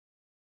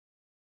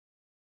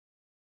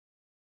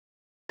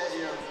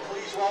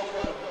please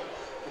welcome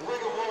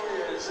Wigan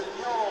Warriors and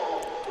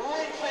your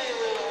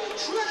Wakefield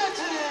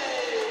Trinity.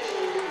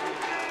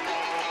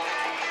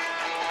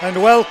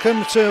 And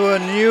welcome to a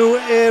new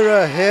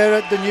era here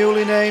at the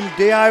newly named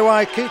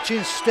DIY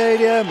Kitchen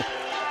Stadium.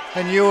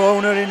 A new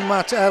owner in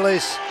Matt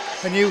Ellis,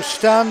 a new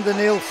stand, the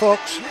Neil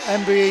Fox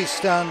MBE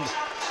stand,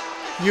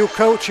 new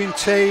coaching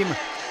team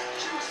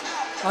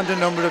and a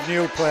number of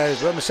new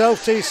players. But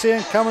myself, TC,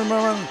 and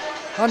cameraman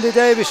Andy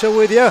Davis are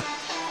with you,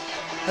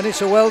 and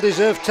it's a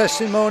well-deserved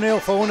testimonial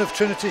for one of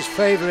Trinity's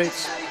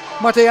favourites,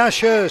 Matty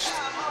Ashurst,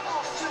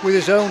 with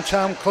his own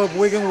town club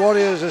Wigan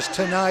Warriors as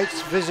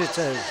tonight's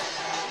visitors.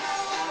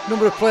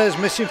 Number of players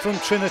missing from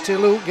Trinity: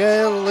 Luke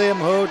Gale, Liam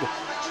Hood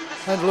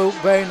and Luke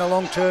Bain are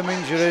long-term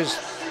injuries.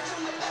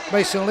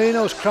 Mason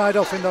Leno's cried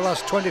off in the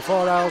last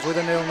 24 hours with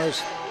an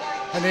illness,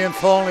 and Ian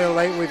Thornley a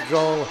late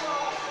withdrawal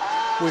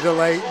with a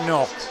late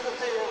knock.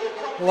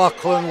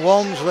 Lachlan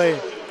Walmsley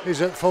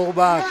is at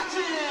full-back.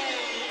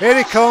 Here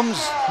he comes,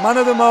 man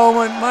of the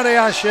moment, Matty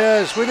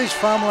Ashurst with his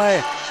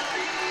family.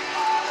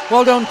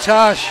 Well done,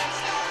 Tash.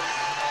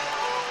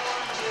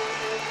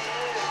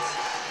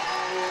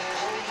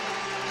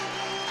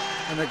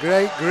 And a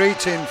great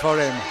greeting for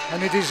him,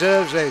 and he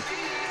deserves it.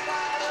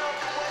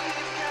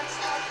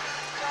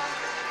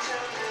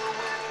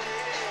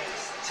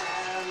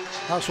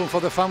 That's one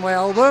for the family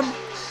album.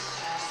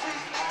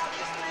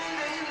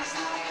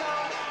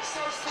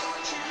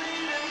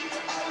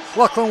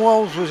 Lachlan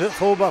Walls was at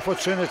fullback for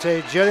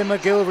Trinity, Jerry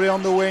McGilvery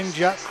on the wing,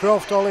 Jack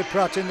Croft, Ollie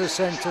Pratt in the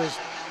centres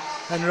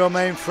and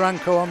Romain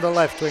Franco on the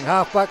left wing.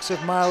 Halfbacks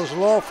of Miles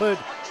Lawford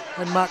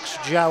and Max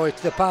Jowett.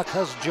 The pack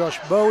has Josh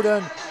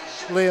Bowden,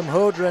 Liam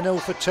Hood, Renault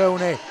for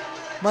Tony,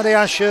 Matty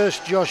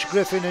Ashurst, Josh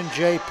Griffin and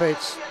Jay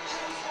Pitts.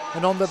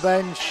 And on the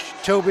bench,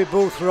 Toby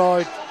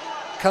Boothroyd,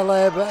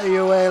 Caleb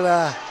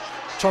Iuela,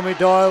 Tommy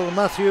Doyle,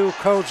 Matthew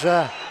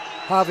Kodza,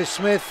 Harvey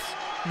Smith,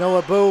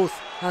 Noah Booth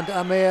and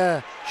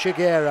Amir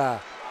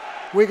Shigera.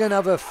 Wigan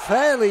have a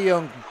fairly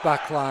young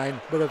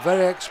backline but a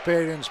very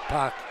experienced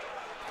pack.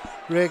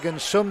 Regan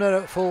Sumner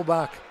at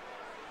fullback,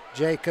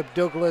 Jacob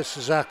Douglas,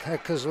 Zach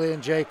Eckersley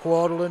and Jake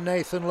Wardle and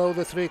Nathan Lowe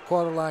the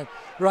three-quarter line.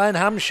 Ryan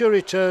Hampshire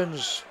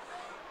returns.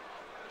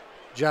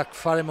 Jack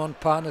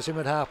Farrimond partners him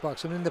at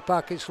halfbacks, and in the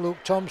pack it's Luke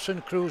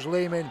Thompson, Cruz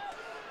Leeman,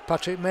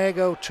 Patrick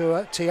Mago,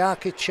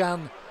 Tiaki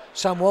Chan,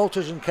 Sam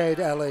Walters and Cade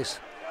Ellis.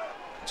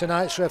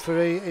 Tonight's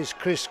referee is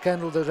Chris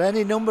Kendall. There's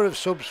any number of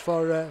subs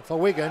for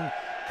Wigan,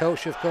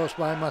 coached of course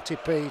by Matty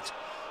Pete,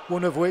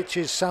 one of which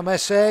is Sam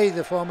Essay,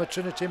 the former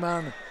Trinity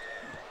man,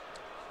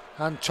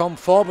 and Tom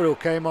Forber, who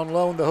came on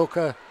loan, the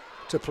hooker,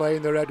 to play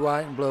in the red,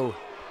 white and blue.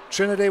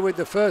 Trinity with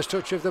the first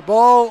touch of the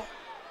ball,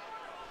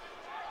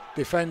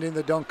 defending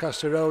the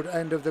Doncaster Road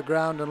end of the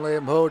ground, and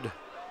Liam Hood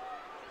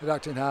at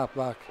acting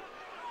halfback.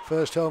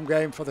 First home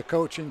game for the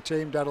coaching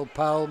team, Daryl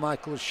Powell,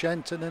 Michael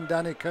Shenton and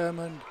Danny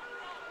Kermond.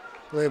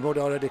 Liam Hood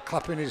already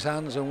clapping his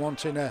hands and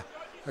wanting a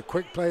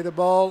quick play of the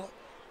ball.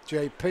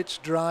 Jay Pitts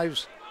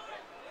drives.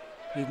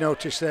 You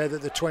notice there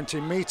that the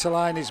 20-metre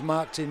line is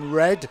marked in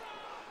red.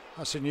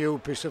 That's a new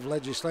piece of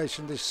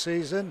legislation this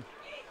season.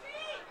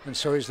 And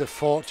so is the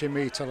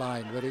 40-metre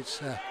line. But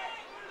it's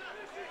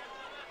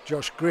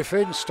Josh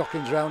Griffin,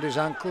 stockings round his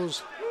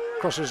ankles,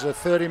 crosses the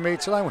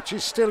 30-metre line, which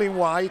is still in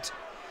white.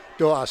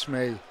 Don't ask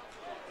me.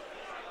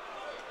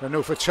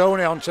 Renault for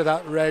Tony onto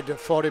that red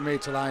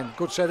 40-metre line.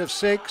 Good set of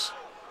six.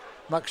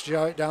 Max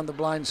Jowett down the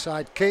blind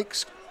side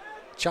kicks.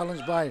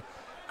 Challenged by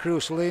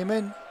Cruz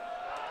Lehman,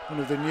 one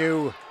of the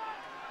new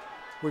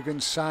Wigan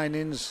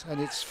signings,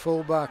 and it's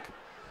fullback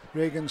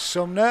Regan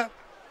Sumner.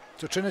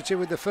 So Trinity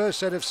with the first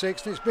set of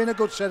six, and it's been a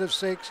good set of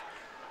six.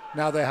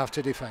 Now they have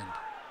to defend.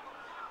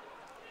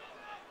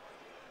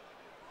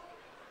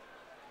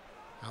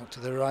 Out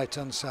to the right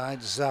hand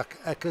side, Zach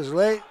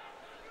Eckersley.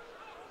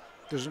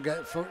 Doesn't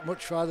get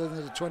much farther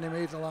than the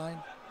 20-metre line.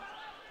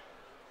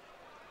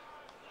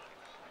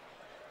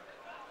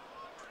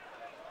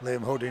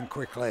 Liam Hood in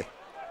quickly.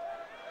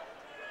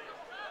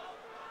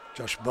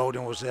 Josh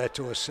Bowden was there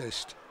to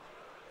assist.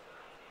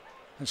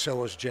 And so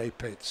was Jay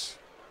Pitts.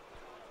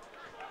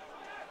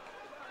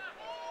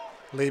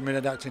 Lehman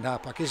at acting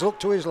halfback. He's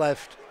looked to his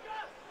left.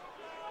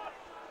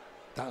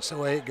 That's the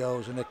way it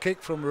goes. And a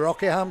kick from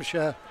Rocky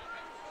Hampshire.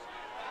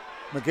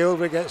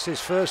 McGilvery gets his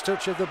first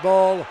touch of the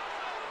ball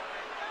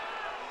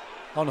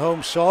on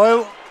home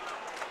soil.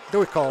 Do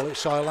we call it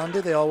soil,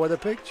 Andy, the all-weather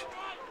pitch?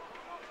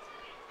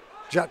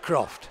 Jack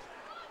Croft.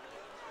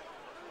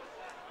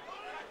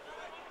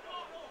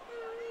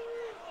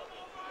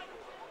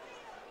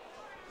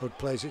 Hood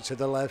plays it to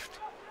the left.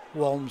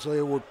 Walmsley,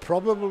 who would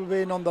probably have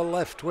been on the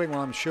left wing,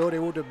 well, I'm sure he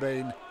would have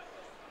been.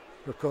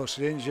 Of course,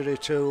 the injury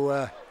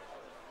to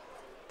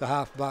the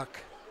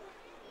halfback,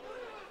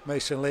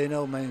 Mason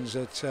Leno, means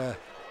that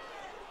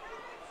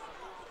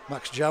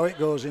Max Jowett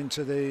goes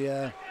into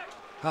the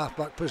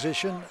halfback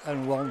position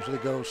and Walmsley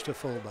goes to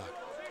fullback.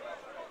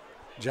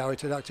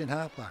 Jowett at acting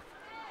halfback.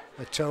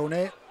 A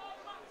Tony.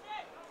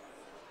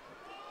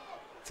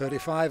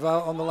 35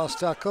 out on the last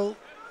tackle.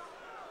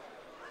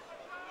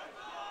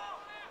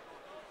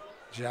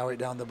 Jowett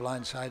down the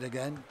blind side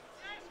again.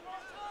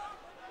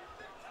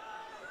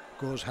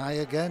 Goes high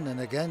again, and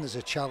again there's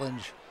a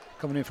challenge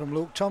coming in from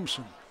Luke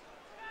Thompson.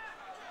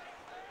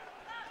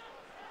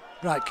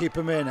 Right, keep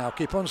him here now,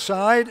 keep on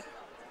side.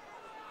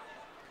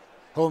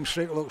 Home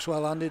straight looks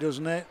well handy,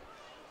 doesn't it?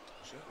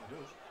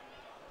 Certainly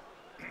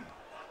does.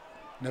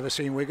 Never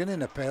seen Wigan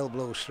in a pale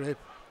blue strip.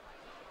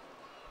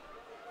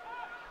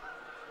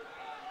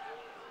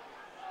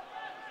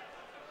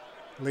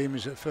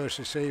 Lehman's at first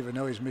receiver,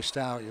 no, he's missed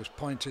out. He was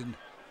pointing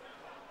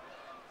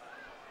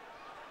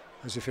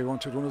as if he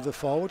wanted one of the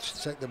forwards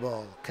to take the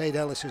ball. Cade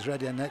Ellis is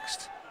ready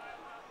next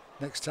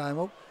time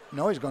up.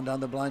 No, he's gone down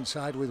the blind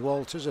side with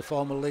Walters, a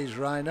former Leeds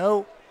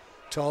Rhino,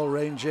 tall,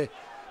 rangy.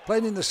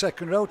 Playing in the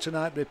second row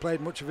tonight, but he played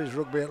much of his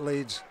rugby at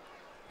Leeds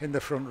in the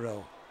front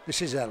row.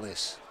 This is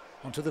Ellis,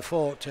 onto the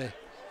 40.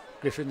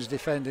 Griffin's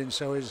defending,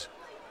 so is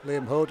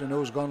Liam Hood, and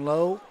who's gone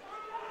low?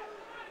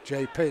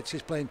 Jay Pitts,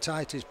 he's playing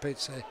tight, is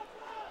Pitsy.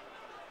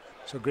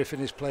 So Griffin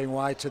is playing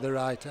wide to the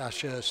right,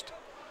 Ashurst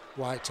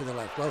wide to the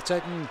left. Well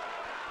taken,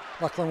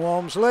 Lachlan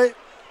Walmsley.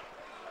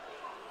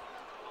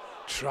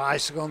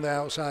 Tries to go on the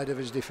outside of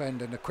his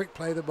defender, and a quick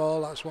play of the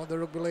ball, that's what the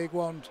Rugby League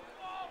want.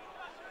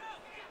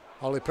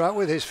 Ollie Pratt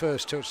with his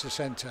first touch to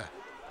centre.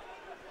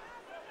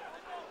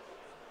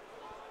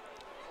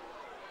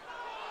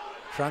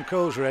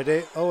 Franco's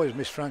ready. Oh, he's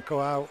missed Franco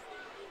out.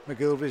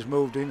 McGilvery's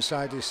moved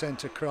inside his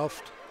centre,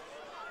 Croft.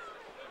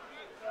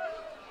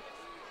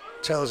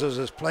 Tells us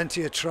there's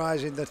plenty of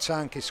tries in the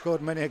tank. He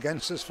scored many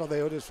against us for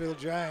the Huddersfield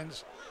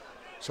Giants.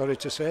 Sorry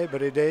to say,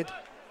 but he did.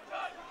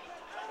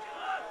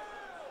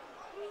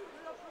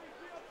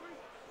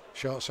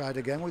 Short side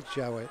again with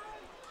Jowett.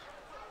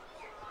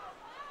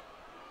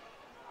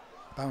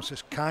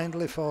 Bounces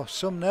kindly for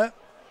Sumner.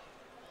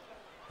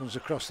 Runs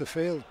across the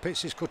field.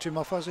 Pitts is cut him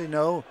off, has he?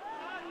 No.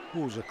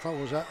 Ooh, was that?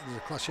 There's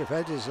a clash of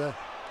heads, is there?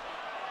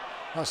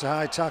 That's a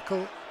high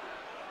tackle.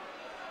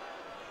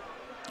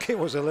 It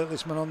was the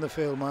littlest man on the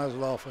field, Miles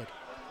Lawford.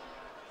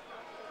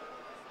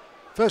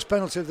 First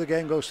penalty of the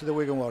game goes to the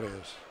Wigan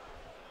Warriors.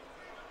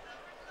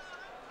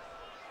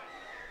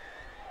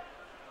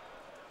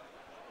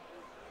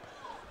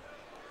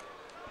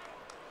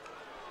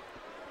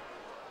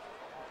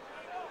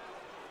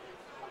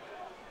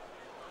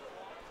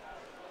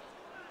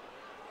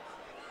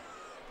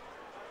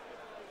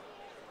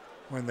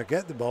 When they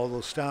get the ball,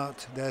 they'll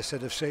start their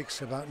set of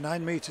 6, about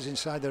 9 metres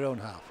inside their own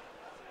half.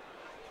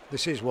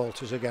 This is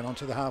Walters again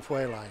onto the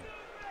halfway line.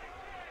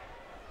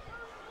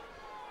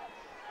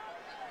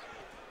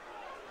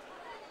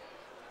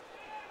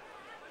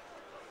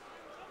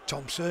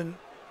 Thompson,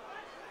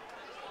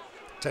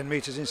 10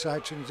 metres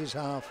inside Trinity's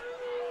half.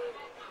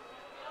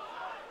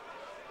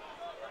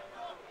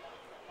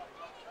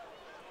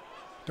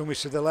 Dummy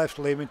to the left,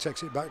 Lehman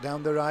takes it back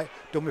down the right.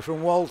 Dummy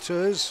from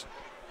Walters.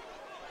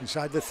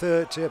 Inside the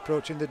 30,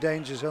 approaching the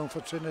danger zone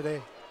for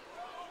Trinity.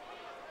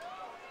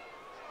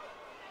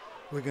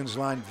 Wigan's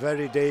line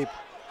very deep.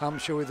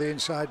 Hampshire with the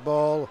inside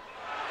ball.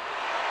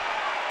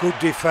 Good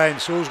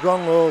defence. Who's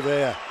gone low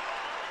there?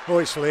 Oh,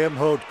 it's Liam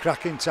Hood.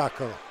 Cracking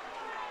tackle.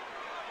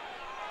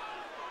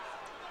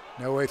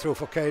 No way through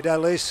for Cade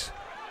Ellis.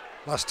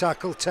 Last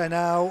tackle, 10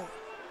 out.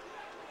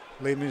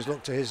 Lehman's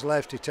looked to his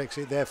left. He takes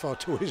it therefore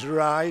to his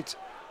right.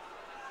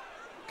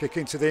 Kick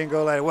into the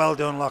in-goal area. Well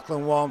done,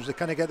 Lachlan Walmsley.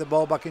 Can he get the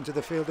ball back into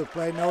the field of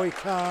play? No, he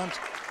can't.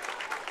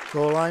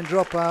 Goal line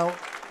drop out.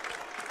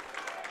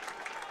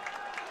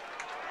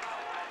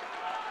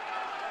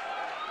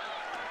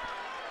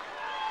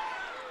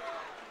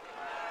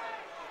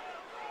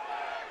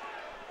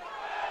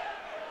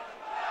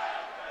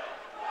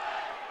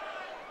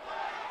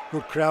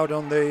 Good crowd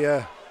on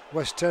the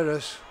West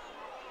Terrace.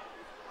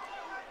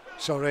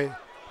 Sorry,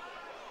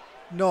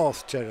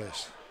 North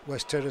Terrace.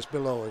 West Terrace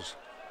below us.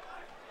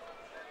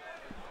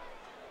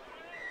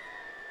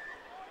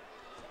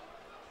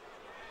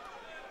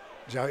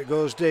 Now it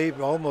goes deep,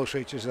 almost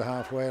reaches the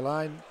halfway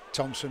line.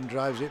 Thompson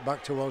drives it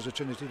back towards the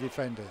Trinity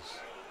defenders.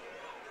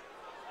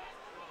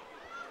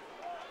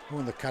 Oh,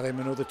 and they carry him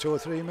another 2 or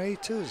 3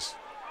 metres.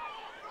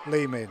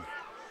 Lehman.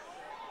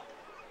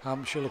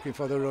 Hampshire looking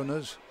for the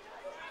runners.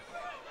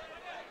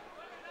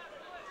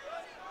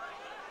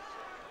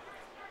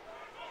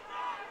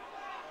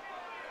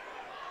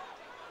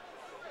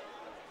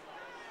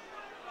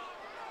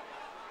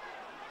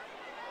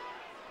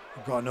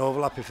 They've got an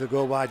overlap. If they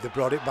go wide, they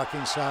brought it back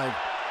inside.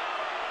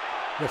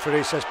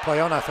 Referee says play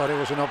on. I thought it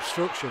was an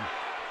obstruction.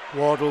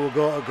 Wardle will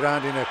go to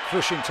ground in a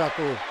crushing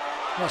tackle.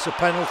 That's a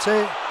penalty.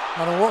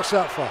 And what's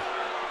that for?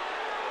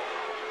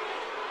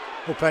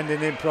 Upending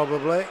him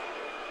probably.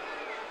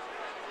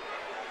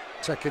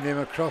 Taking him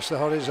across the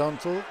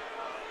horizontal.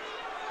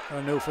 And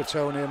a new for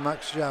Tony and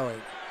Max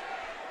Jowett.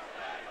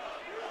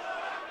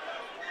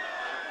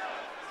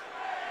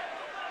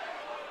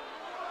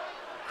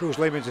 Cruz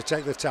Lehman to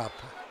take the tap.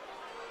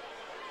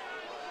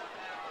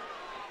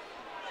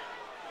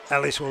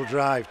 Ellis will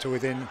drive to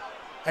within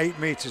 8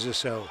 metres or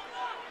so.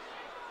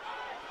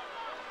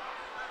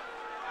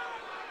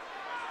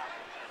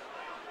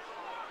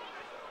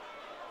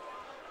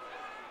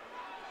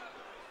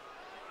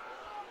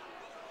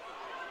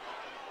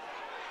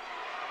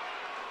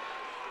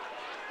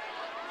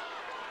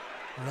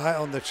 Right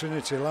on the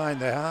Trinity line,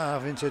 they are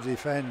having to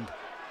defend.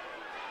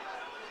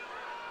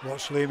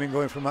 Watch Leeman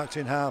going from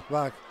acting half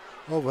back.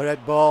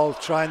 Overhead ball,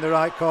 trying the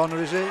right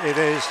corner, is it? It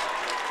is.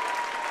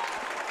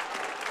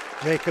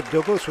 Jacob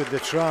Douglas with the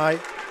try.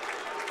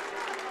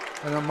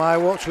 And on my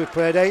watch we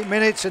played 8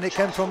 minutes and it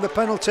came from the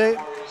penalty.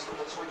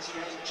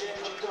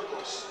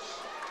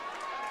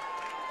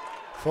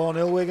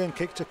 4-0 Wigan,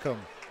 kick to come.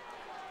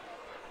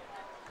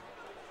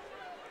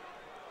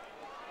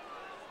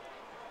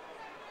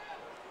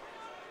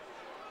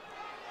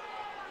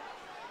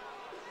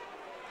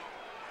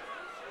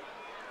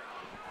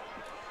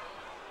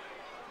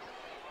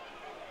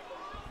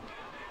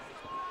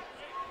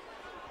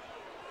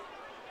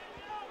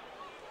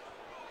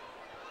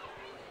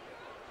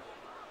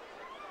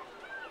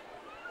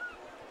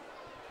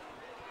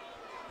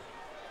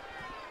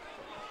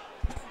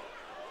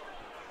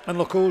 And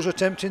look who's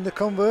attempting the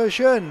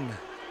conversion.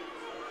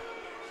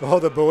 Oh,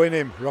 they're booing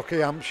him, Rocky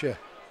Hampshire.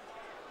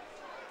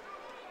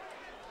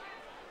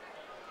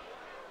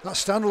 That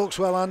stand looks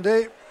well,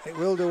 Andy. It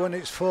will do when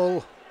it's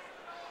full.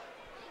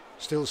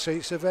 Still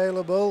seats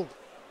available.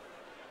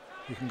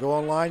 You can go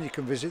online, you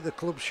can visit the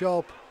club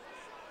shop.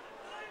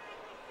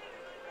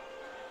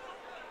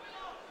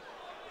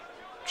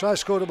 Try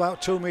scored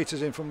about 2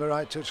 metres in from the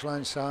right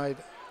touchline side.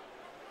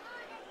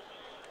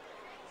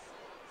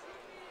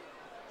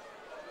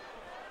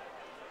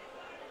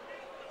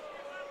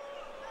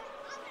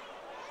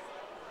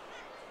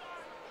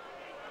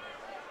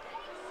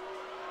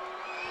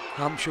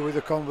 Hampshire with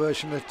the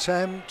conversion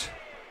attempt.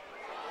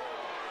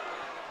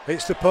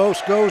 It's the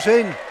post, goes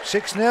in,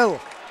 6-0. And the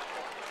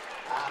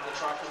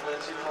try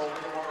converted for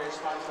the Warriors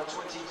back for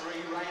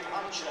 23, Ryan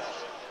Hampshire.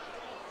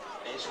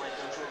 It's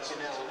Wakefield Trinity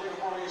 0,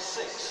 Wigan Warriors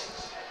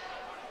 6.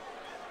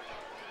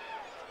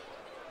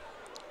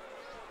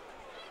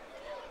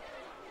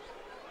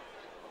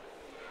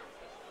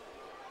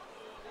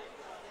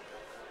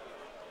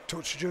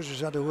 Touch judge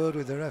has had a word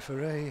with the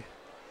referee.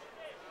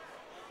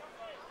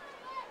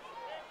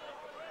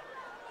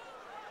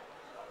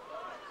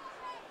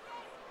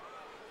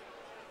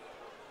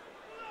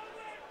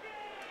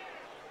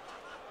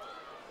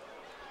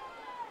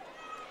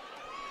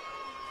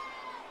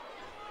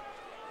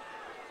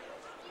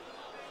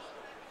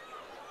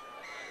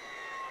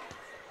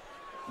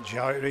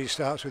 Jarrett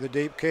restarts with a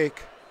deep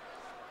kick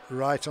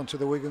right onto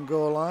the Wigan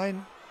goal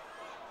line.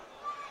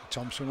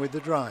 Thompson with the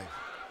drive.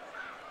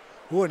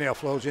 Oh, and he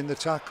offloads in the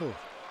tackle.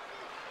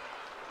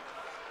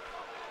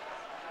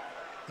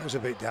 That was a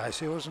bit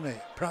dicey, wasn't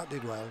it? Pratt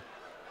did well.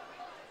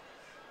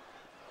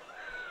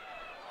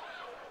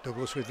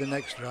 Douglas with the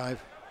next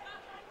drive.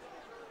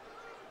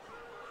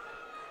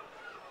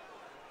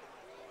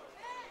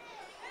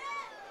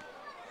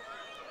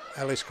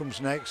 Ellis comes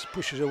next,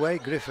 pushes away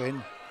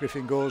Griffin.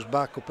 Griffin goes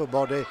back, upper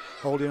body,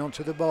 holding on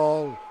to the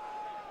ball.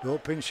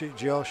 Don't pinch it,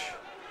 Josh.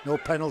 No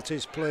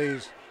penalties,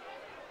 please.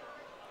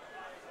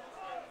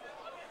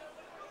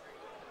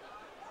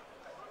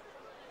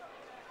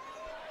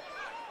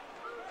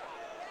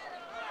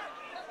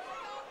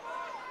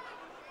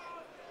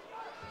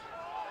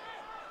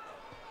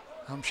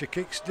 Hampshire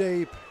kicks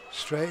deep,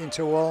 straight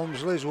into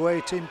Walmsley's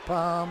waiting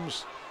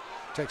palms.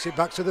 Takes it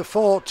back to the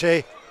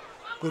 40.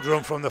 Good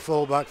run from the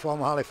fullback,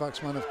 former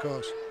Halifax man, of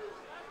course.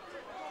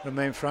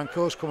 Romain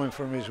Franco's coming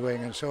from his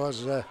wing, and so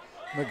has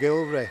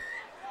McGilvray.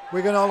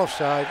 Wigan all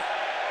offside.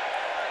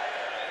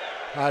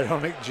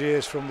 Ironic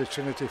jeers from the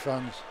Trinity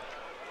fans.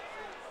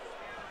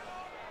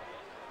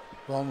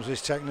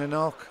 Walmsley's taking a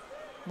knock,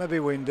 maybe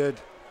winded.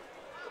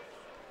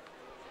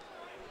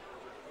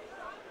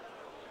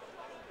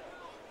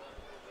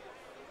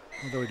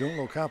 Although he don't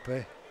look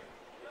happy.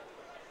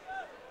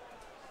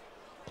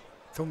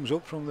 Thumbs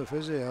up from the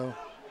physio.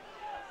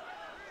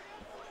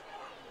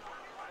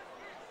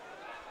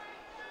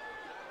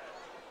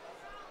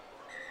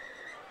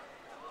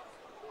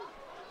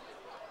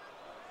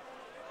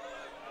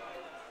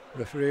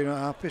 Referee not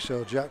happy,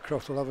 so Jack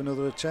Croft will have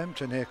another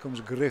attempt, and here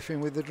comes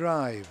Griffin with the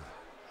drive.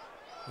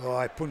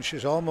 Oh, he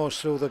punches almost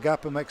through the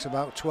gap and makes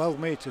about 12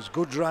 metres.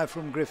 Good drive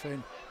from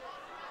Griffin.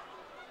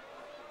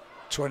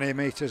 20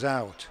 metres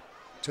out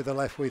to the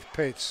left with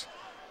Pitts,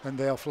 and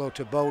they offload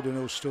to Bowden,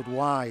 who stood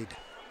wide.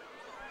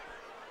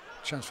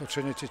 Chance for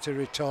Trinity to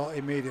retort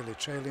immediately,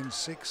 trailing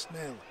 6-0.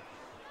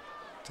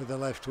 To the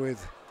left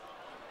with...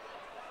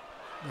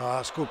 Oh,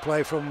 that's good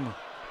play from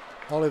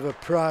Oliver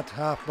Pratt.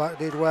 Half-back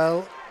did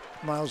well.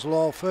 Miles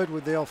Lawford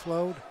with the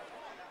offload.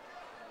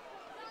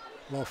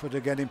 Lawford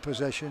again in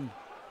possession.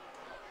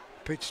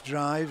 Pitts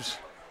drives.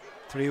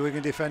 3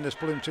 Wigan defenders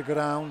pull him to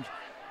ground.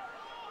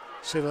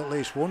 Still at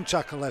least 1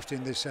 tackle left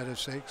in this set of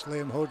 6.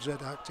 Liam Hood's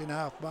at acting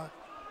half-back.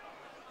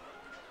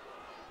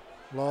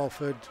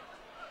 Lawford.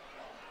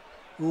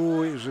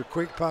 Ooh, it was a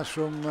quick pass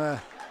from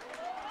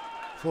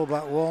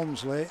fullback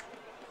Walmsley.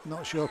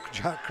 Not sure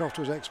Jack Croft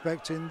was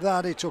expecting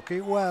that. He took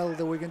it well.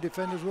 The Wigan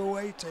defenders were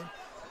waiting.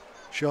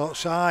 Short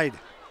side.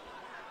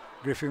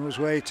 Griffin was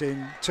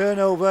waiting.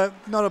 Turnover.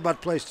 Not a bad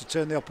place to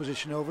turn the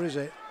opposition over, is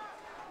it?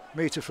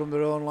 Metre from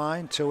their own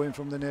line. 2 in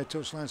from the near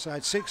touchline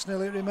side.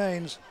 6-0 it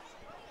remains.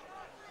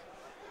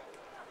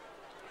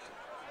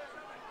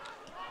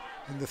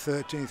 in the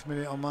 13th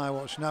minute on my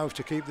watch. Now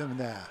to keep them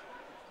there.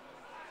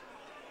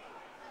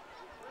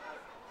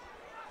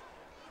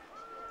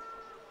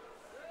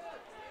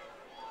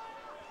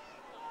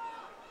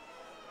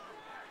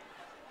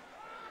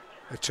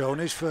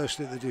 Tony's first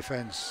at the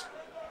defence.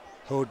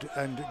 Hood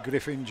and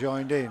Griffin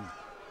joined in.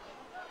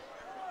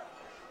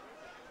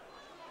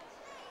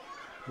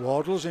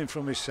 Wardle's in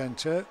from his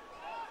centre.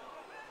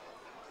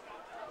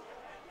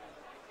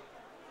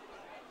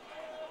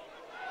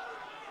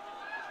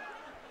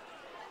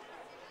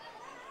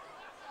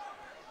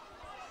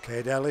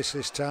 Cade Ellis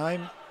this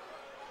time.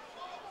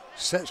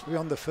 Sets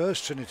beyond the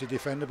first Trinity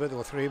defender, but there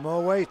were 3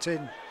 more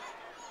waiting.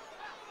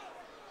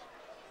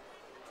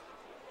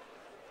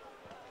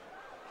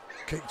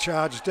 Kick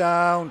charge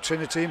down,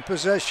 Trinity in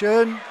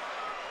possession.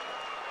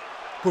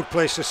 Good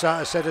place to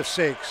start a set of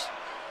 6.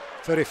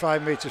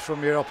 35 metres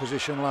from your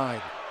opposition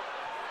line.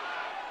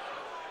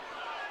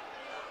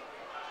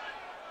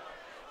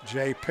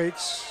 Jay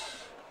Pitts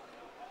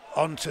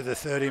onto the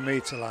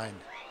 30-metre line.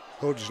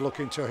 Hood's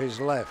looking to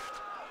his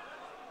left,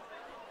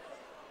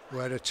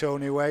 where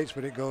Tony waits,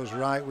 but it goes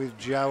right with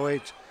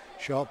Jowett.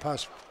 Short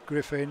pass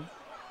Griffin.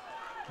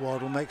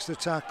 Wardle makes the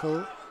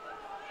tackle.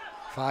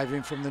 5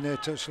 in from the near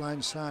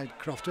touchline side.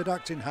 Crofted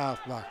acting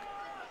half-back.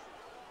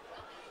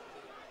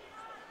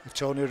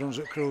 Tony runs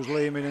at Cruz,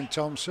 Lehman and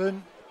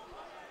Thompson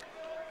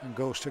and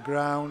goes to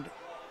ground.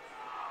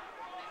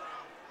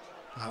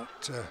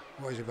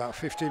 About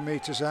 15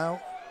 metres out.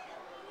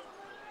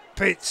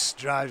 Pitts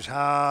drives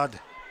hard.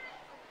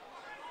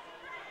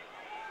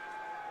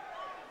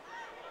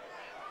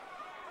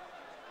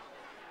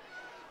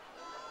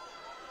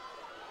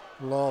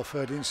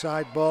 Lawford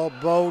inside ball.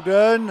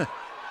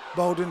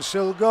 Bowden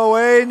still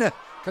going.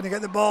 Can he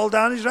get the ball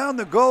down? He's round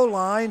the goal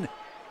line.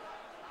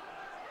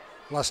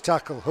 Last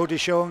tackle. Hoodie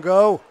show and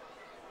go.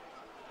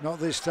 Not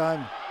this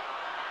time.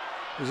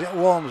 Is it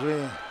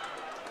Walmsley?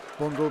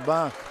 Bundled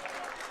back.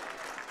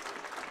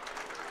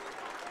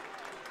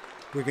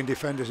 Wigan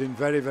defenders in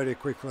very, very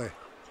quickly.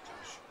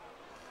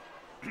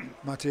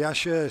 Matty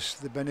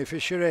Ashurst, the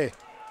beneficiary.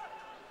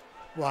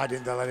 Why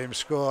didn't they let him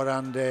score,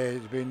 Andy?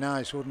 It'd be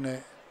nice, wouldn't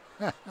it?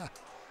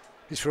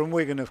 He's from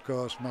Wigan, of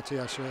course, Matty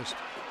Ashurst.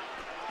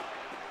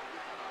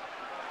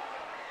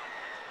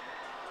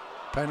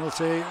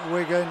 Penalty,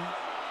 Wigan.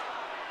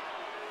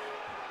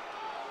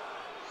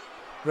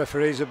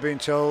 Referees have been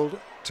told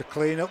to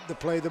clean up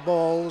the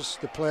balls.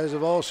 The players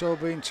have also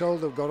been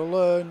told they've got to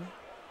learn.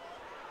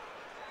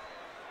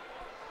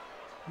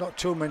 Not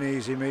too many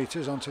easy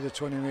metres onto the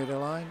 20-metre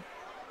line.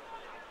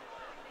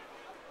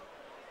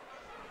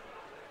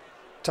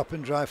 Tap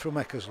and drive from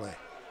Eckersley.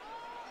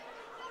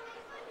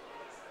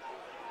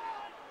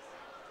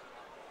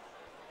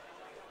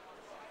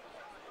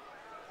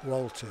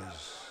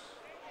 Walters.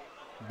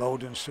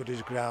 Bowden stood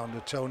his ground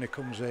and Tony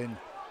comes in.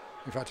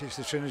 In fact, it's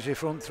the Trinity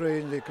front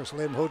 3 because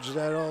Liam Hood's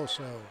there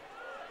also.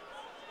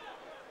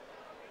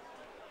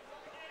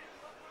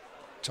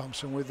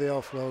 Thompson with the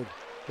offload.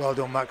 Well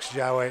done, Max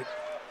Jowett.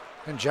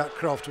 And Jack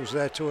Croft was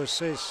there to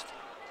assist.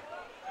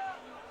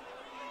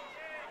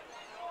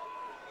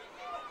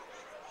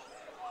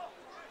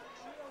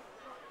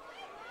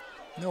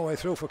 No way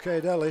through for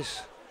Cade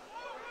Ellis.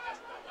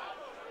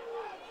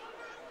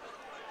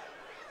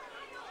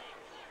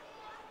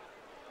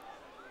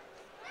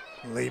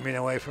 Leaming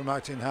away from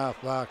acting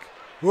half-back.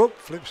 Whoop,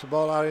 flips the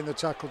ball out in the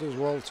tackle, does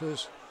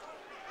Walters.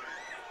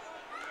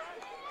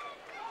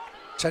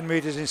 10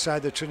 metres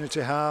inside the Trinity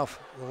half.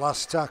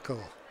 Last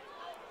tackle.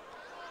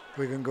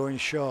 Wigan going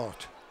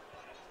short.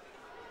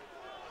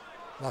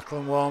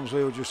 Lachlan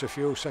Walmsley, who just a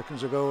few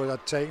seconds ago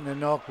had taken a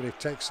knock, but he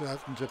takes that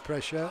into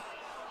pressure.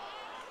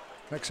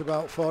 Makes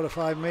about 4 or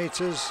 5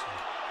 metres.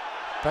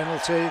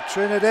 Penalty,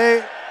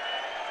 Trinity.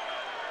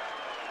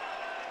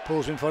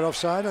 Pulls in for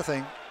offside, I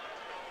think.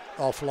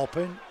 Or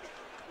flopping.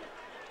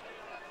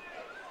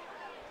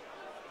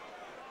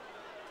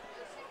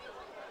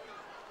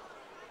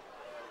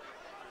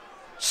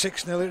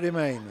 (6-0) it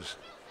remains.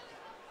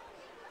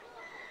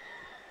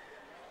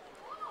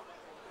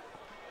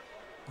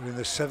 We're in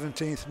the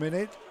 17th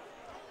minute,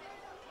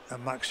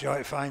 and Max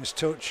Jowett finds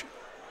touch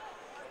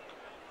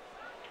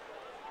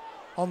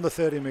on the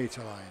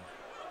 30-metre line.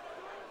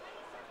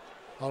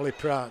 Ollie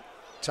Pratt,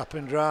 tap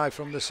and drive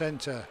from the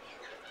centre.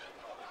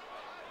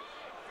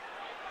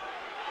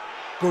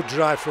 Good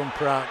drive from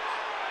Pratt.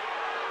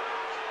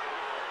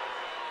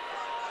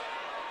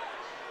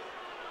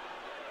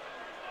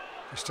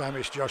 This time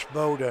it's Josh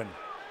Bowden.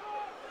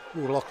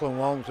 Ooh, Lachlan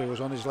Walmsley was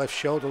on his left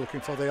shoulder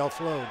looking for the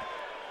offload.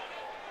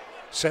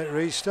 Set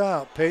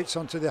restart. Pitts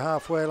onto the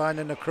halfway line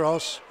and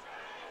across.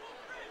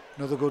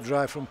 Another good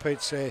drive from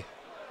Pitsy.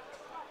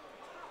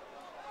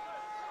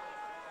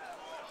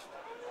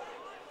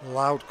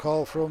 Loud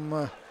call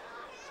from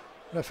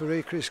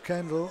referee Chris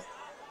Kendall.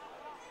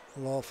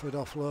 Lawford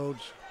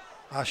offloads.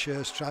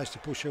 Ashurst tries to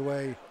push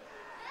away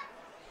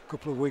a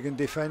couple of Wigan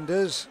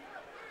defenders.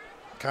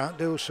 Can't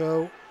do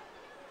so.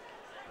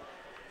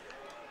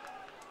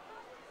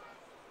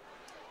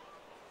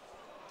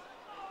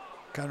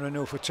 Can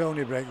Renew for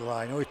Tony break the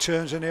line? Oh, he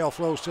turns and he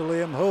offloads to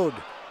Liam Hood.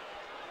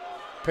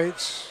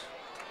 Pitts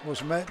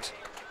was met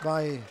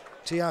by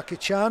Tiaki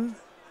Chan.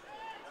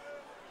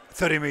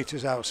 30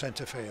 metres out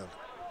centre field.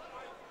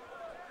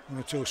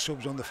 One or two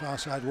subs on the far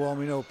side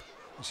warming up.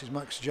 This is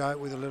Max Jowett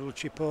with a little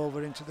chip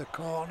over into the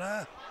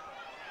corner.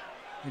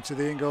 Into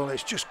the in-goal.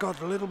 It's just got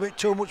a little bit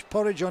too much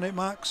porridge on it,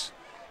 Max.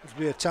 It'll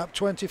be a tap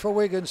 20 for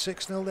Wigan.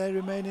 6-0, they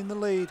remain in the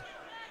lead.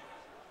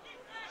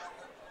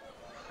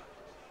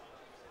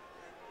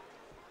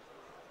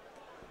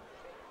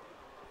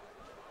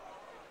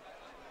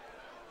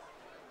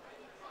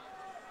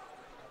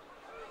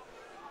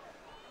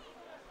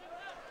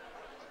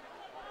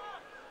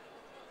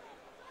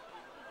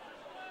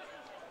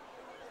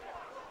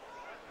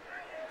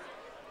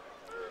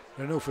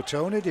 For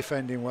Tony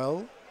defending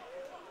well.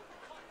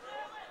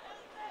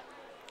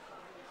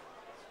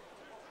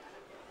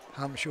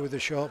 Hampshire with a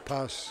short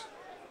pass.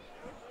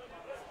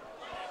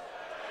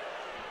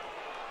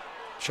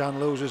 Chan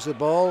loses the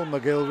ball.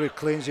 McGilvery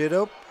cleans it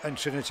up, and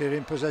Trinity are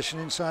in possession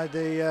inside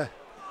the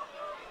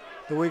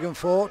Wigan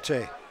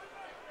 40.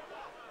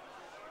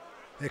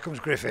 Here comes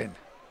Griffin.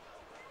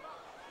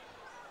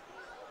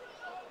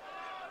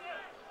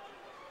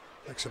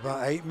 Takes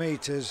about 8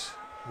 metres.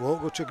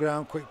 Won't go to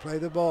ground. Quick play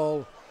the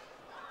ball.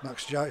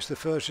 Max Jowett's the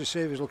first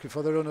receiver. He's looking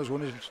for the runners.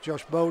 One is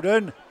Josh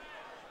Bowden.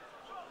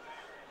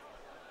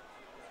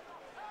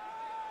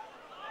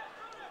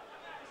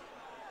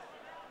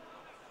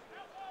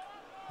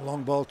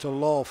 Long ball to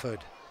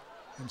Lawford.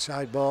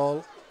 Inside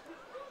ball.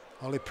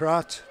 Ollie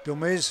Pratt.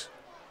 Dummies.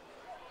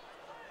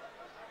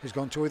 He's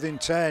gone to within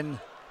 10.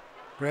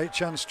 Great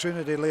chance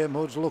Trinity. Liam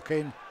Hood's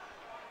looking.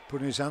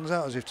 Putting his hands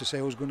out as if to say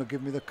who's going to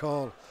give me the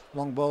call.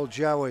 Long ball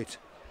Jowett.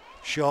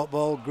 Short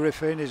ball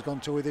Griffin. He's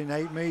gone to within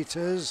 8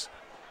 metres.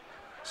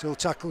 Still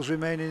tackles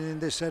remaining in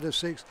this set of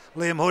 6.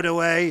 Liam Hood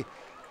away.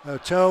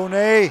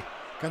 Tony.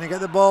 Can he get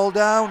the ball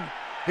down?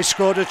 He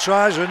scored a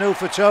try. Renew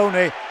for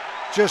Tony.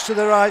 Just to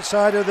the right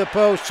side of the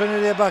post.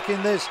 Trinity are back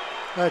in this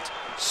at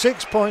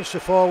 6 points to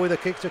 4 with a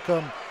kick to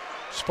come.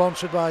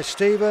 Sponsored by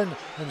Stephen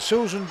and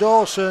Susan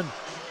Dawson.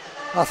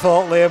 I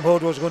thought Liam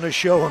Hood was going to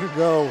show and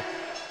go.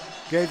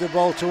 Gave the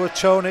ball to a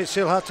Tony. It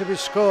still had to be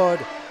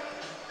scored.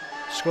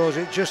 Scores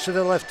it just to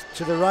the left,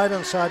 to the right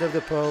hand side of the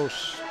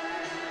post.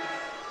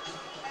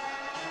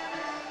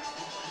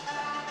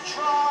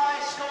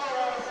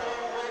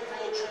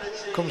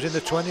 Comes in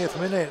the 20th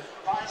minute.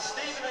 By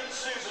Stephen and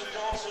Susan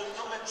Dawson,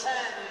 number 10,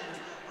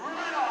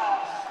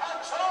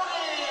 Rudolph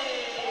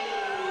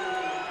Tony.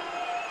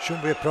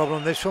 Shouldn't be a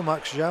problem this for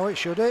Max Jowett,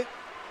 should it?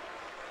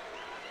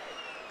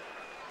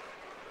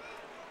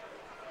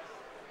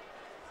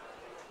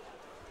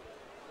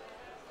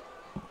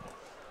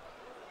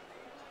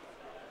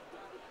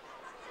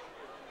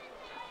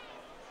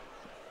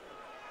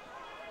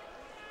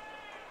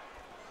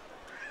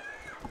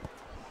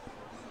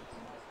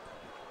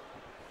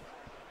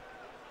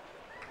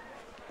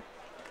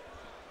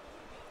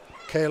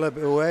 Caleb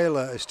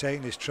Uela has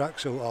taken his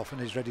tracksuit off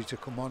and is ready to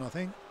come on, I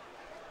think.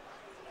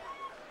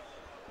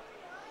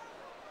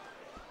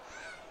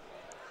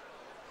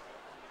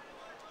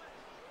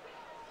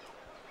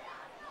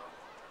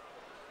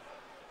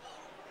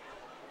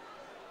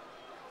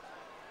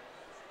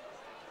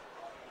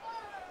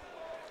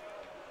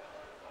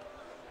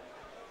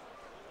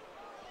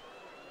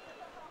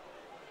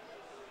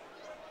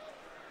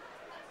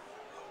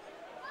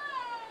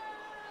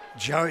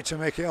 Jowett to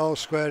make it all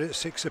square at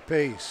 6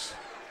 apiece.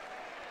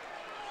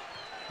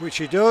 Which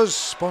he does,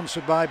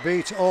 sponsored by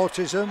Beat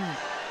Autism.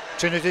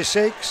 Trinity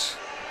 6,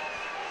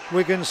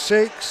 Wigan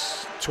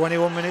 6,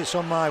 21 minutes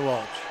on my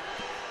watch.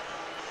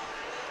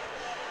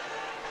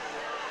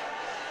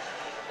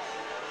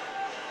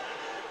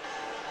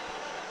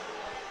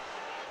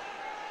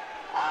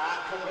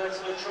 And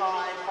converting a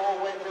try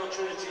for Wakefield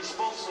Trinity,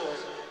 sponsored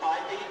by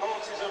Beat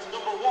Autism,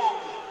 number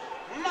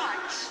 1,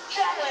 Max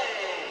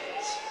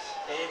Jowett.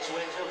 It's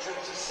Wakefield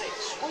Trinity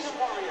 6, Wigan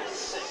Warriors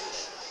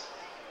 6.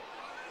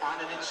 And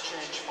an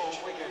exchange for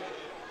Wigan.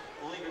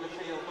 Leaving the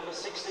field, number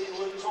 16,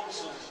 Luke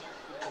Thompson.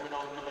 Coming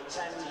on, number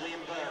 10,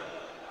 Liam Byrne.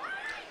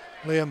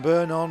 Liam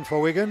Byrne on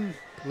for Wigan.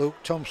 Luke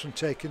Thompson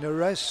taking a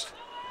rest.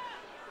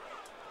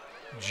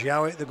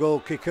 Jowett, the goal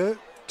kicker,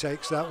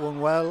 takes that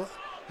one well.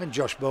 And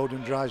Josh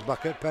Bowden drives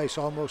back at pace,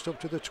 almost up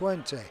to the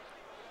 20.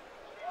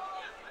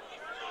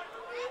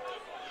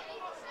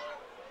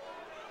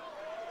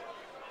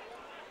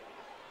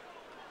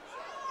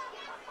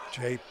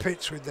 Jay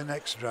Pitts with the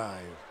next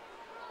drive.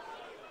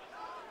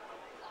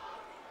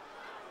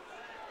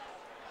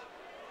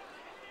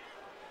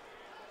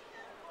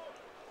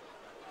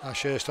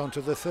 Ashurst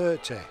onto the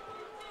 30.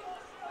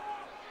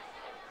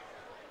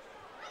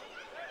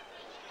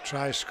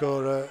 Try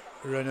scorer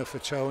runner for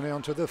Tony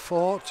onto the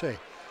 40.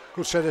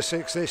 Good set of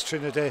 6 this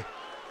Trinity.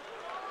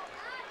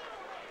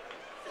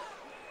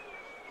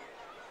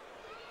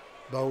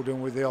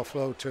 Bowden with the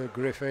offload to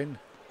Griffin.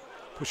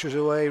 Pushes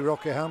away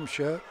Rocky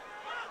Hampshire.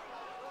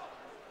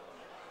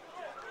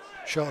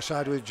 Short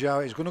side with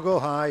Jowett. He's going to go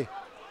high.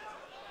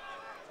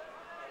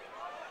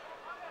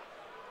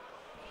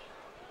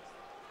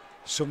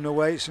 Sumner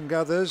waits and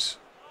gathers.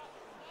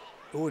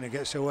 Oh, and he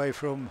gets away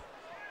from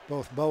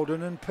both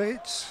Bowden and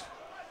Pitts,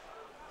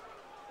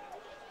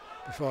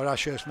 before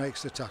Ashurst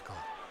makes the tackle.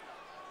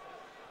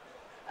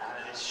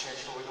 And it is changed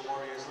for Wigan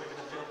Warriors, leaving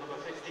the field number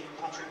 15,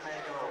 Patrick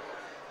Mago,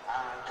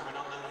 and coming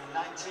on number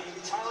 19,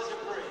 Tyler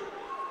Dupree.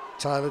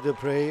 Tyler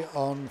Dupree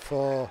on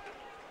for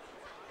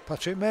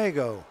Patrick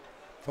Mago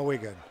for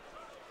Wigan.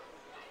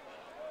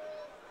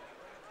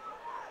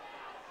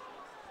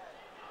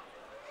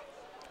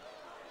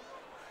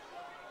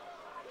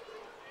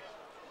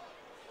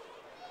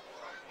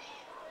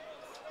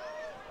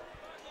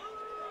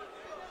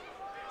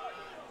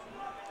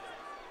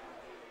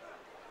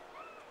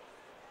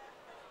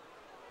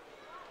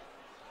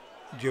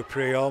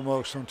 Dupree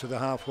almost onto the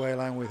halfway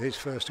line with his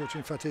first touch.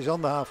 In fact, he's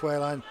on the halfway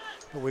line,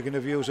 but Wigan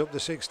have used up the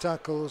 6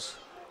 tackles.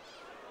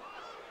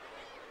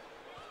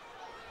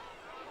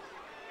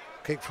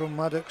 Kick from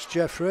Maddox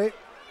Jeffrey,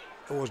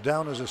 who was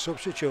down as a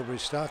substitute but he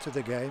started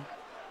the game.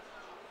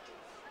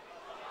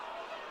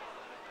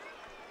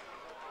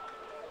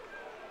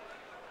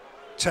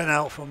 Ten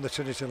out from the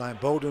Trinity line.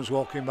 Bowden's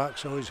walking back,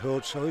 so is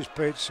Hood, so is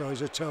Pitts, so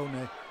is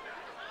Tony.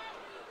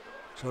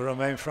 So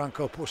Romain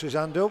Franco puts his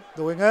hand up,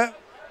 the winger,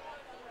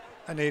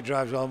 and he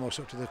drives almost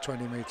up to the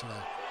 20-metre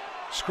line.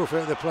 Scruff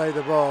it, they play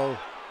the ball.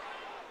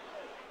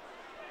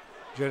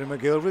 Jerry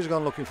McGilvery's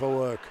gone looking for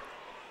work.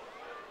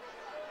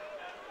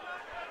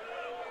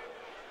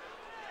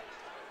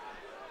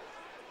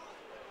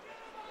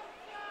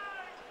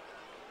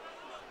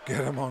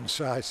 Get him on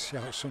side,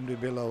 shouts somebody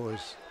below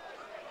us.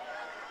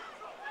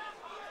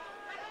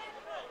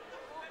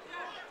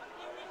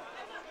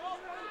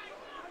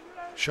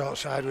 Short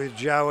side with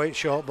Jowett,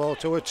 short ball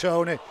to a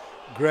Tony.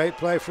 Great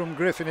play from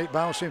Griffin, it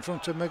bounced in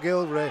front of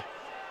McGilvery.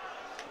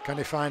 Can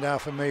he find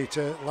half a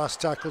metre? Last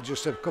tackle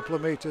just a couple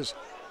of metres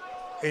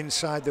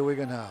inside the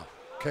Wigan half.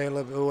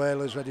 Caleb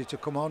Uela's ready to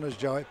come on as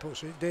Jowett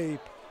puts it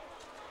deep.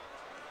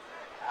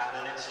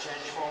 And an exchange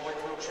for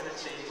Wakefield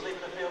Trinity,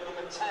 leaving the field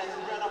number 10,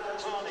 Renault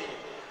Tony.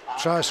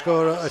 Try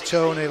scorer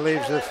Tony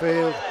leaves the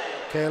field.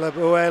 Caleb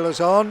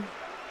Uela's on.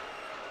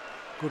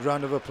 Good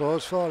round of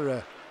applause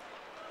for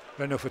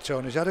Renault for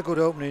Tony. He's had a good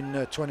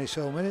opening 20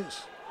 so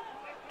minutes.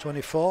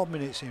 24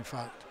 minutes in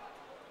fact.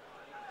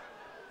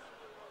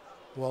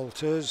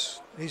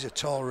 Walters, he's a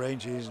tall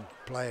rangy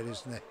player,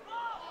 isn't he?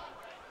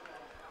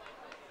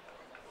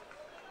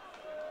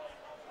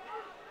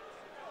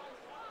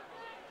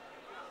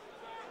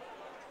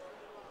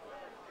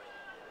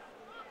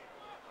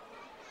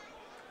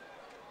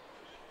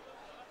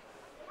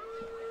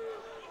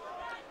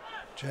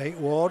 Jake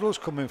Wardle's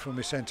coming from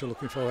his centre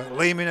looking for it.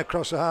 Leeming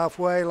across the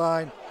halfway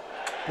line.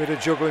 Bit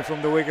of juggling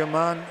from the Wigan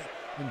man.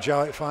 And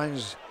Jowett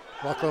finds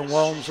Lachlan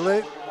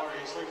Walmsley.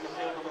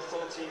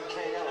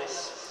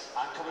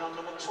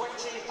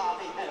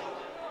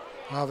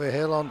 Harvey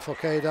Hill on for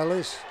Cade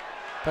Ellis.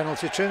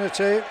 Penalty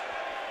Trinity.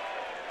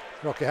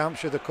 Rocky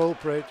Hampshire the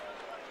culprit.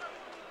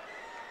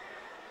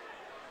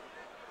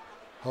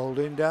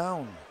 Holding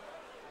down.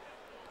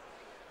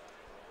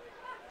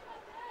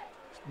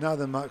 Now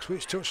then, Max,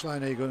 which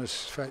touchline are you going to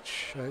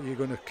fetch? You're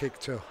going to kick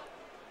to?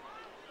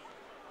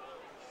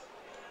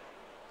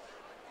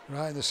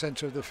 Right in the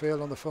centre of the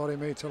field on the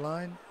 40-metre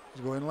line.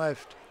 He's going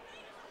left.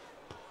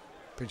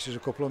 Pinches a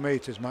couple of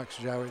metres, Max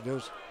Jowett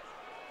does.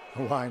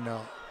 Why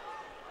not?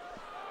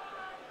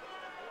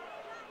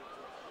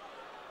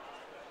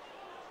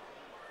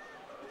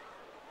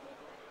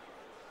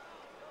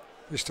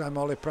 This time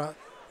Ollie Pratt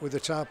with the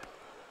tap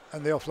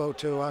and the offload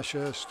to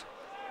Ashurst.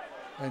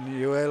 And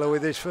Uela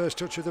with his first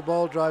touch of the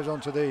ball drives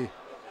onto the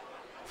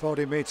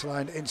 40-metre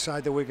line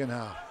inside the Wigan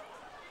half.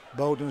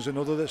 Bowden's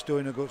another that's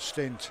doing a good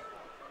stint.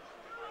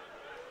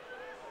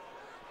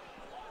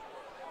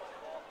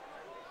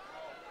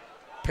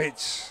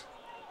 Pitts,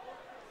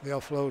 the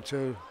offload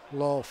to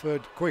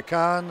Lawford, quick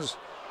hands.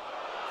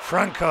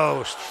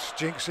 Franco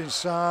jinks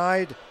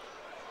inside.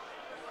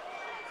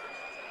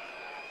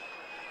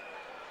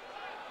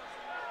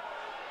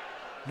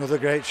 Another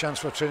great chance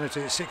for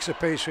Trinity. It's 6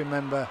 apiece,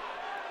 remember.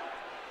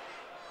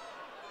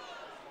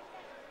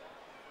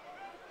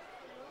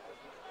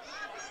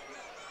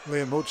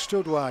 Liam Hood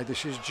stood wide.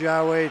 This is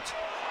Jowett,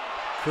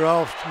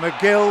 Croft,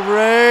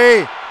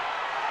 McGilvery.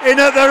 In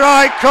at the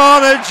right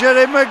corner,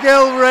 Jerry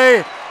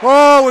McGilvery.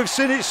 Oh, we've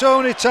seen it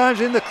so many times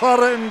in the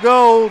claret and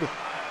gold.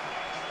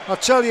 I'll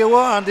tell you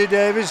what, Andy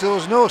Davies, there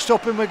was no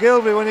stopping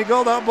McGilvery when he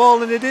got that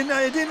ball, and he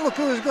didn't look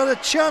like he's got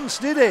a chance,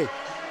 did he?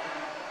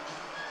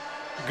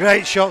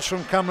 Great shots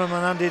from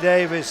cameraman Andy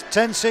Davies.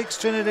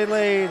 10-6 Trinity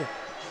lead.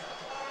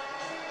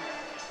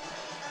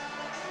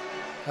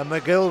 And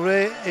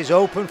McGilvery is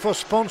open for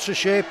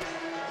sponsorship.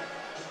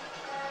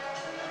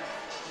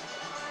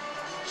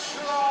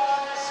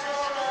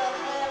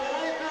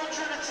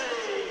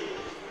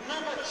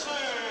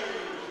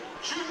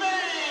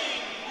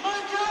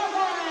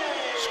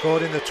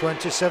 Scored in the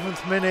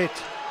 27th minute.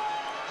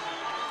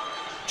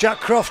 Jack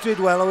Croft did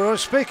well. We were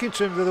speaking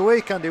to him the other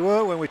week, Andy,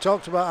 weren't we, when we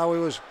talked about how he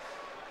was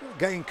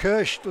getting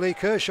Lee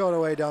Kershaw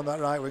away down that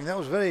right wing. That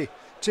was very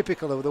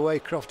typical of the way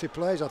Crofty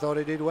plays. I thought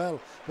he did well.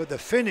 But the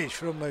finish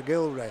from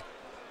McGilvery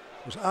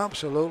was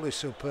absolutely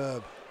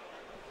superb.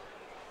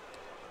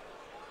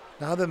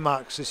 Now the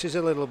Max, this is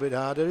a little bit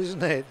harder,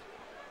 isn't it?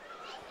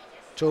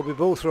 Toby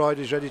Boothroyd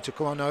is ready to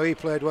come on now. He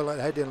played well at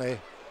Headingley.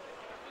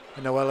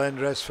 And a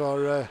well-earned rest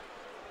for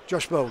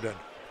Josh Bowden.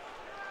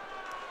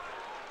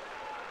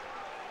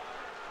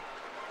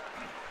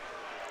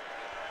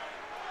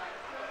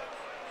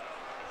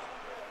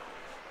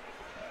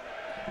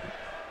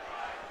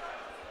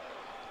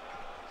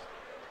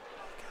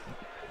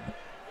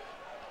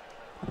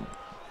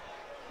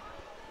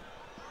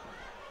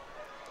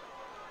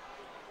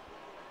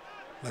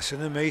 Less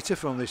than a metre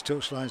from this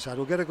touchline side.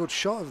 We'll get a good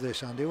shot of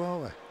this, Andy,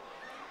 won't we?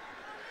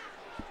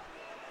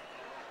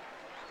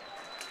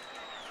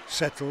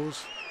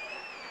 Settles.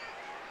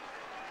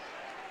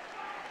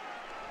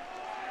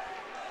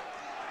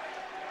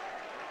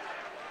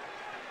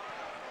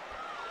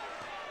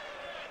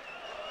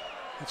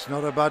 It's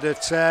not a bad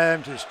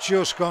attempt. It's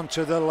just gone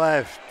to the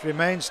left.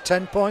 Remains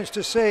 10 points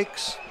to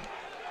 6.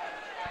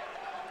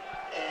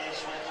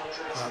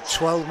 About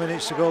 12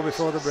 minutes to go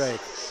before the break.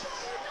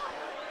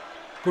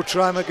 Good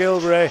try,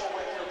 McGilvray.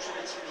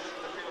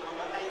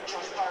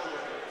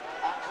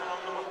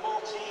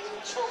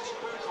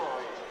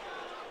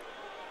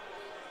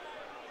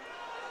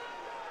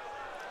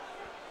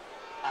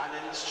 And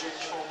in exchange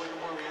for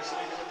Wigan Warriors,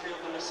 leaving the field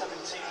number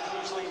 17,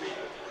 Cruz leaving.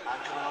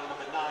 And coming on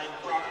number 9,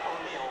 Brad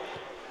O'Neill.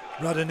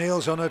 Brad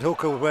O'Neill's on at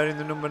hooker wearing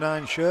the number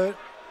 9 shirt.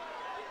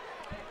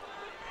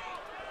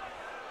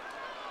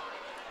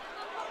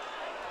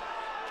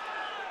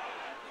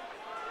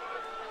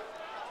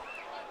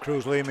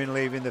 Cruz Lehman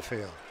leaving the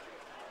field.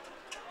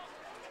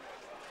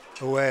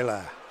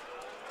 Uela.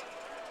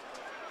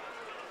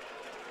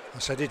 I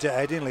said it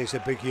at Headingley, it's a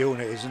big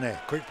unit, isn't it?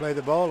 Quick play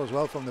the ball as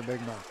well from the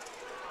big man.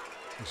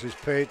 This is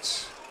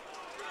Pitts.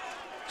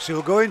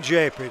 Still going,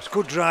 Jay Pitts.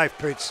 Good drive,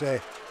 Pitts.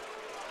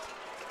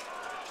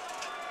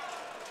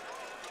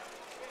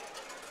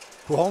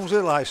 Walmsley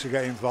likes to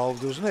get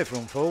involved, doesn't he,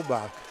 from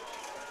full-back?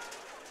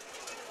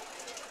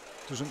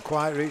 Doesn't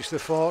quite reach the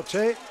 40.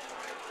 How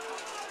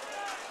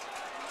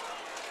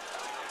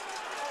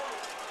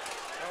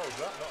was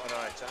that not an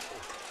high tackle?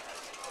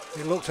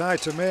 It looked high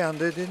to me,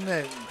 Andy, didn't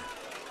it?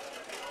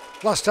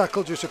 Last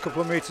tackle just a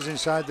couple of metres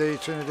inside the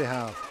Trinity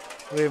half.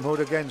 Liam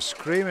Hood again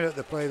screaming at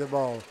the play of the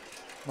ball.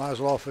 Miles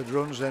Lawford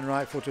runs, then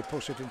right-footed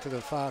puts it into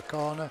the far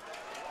corner.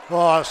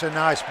 Oh, that's a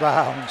nice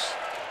bounce.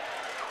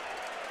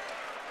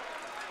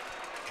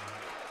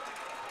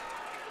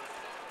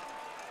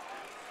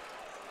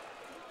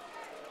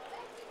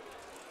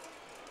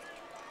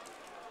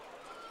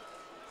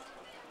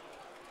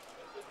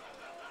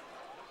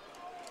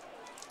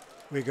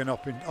 Wigan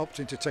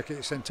opting to take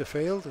it centre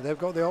field. They've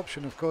got the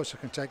option, of course, they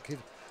can take it.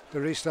 The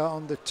restart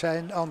on the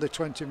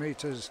 20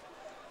 metres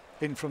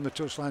in from the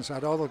touchline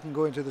side, or they can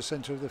go into the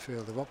centre of the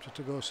field. They've opted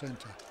to go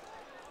centre.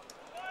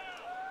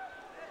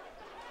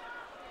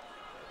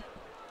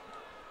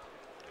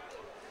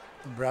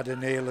 And Brad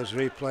O'Neill has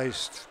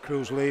replaced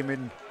Cruz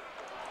Lehman.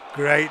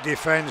 Great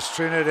defence,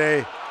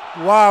 Trinity.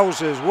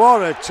 Wowzers,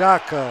 what a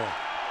tackle.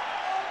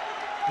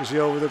 Is he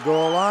over the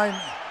goal line?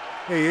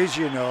 He is,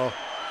 you know.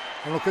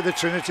 And look at the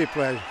Trinity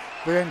play.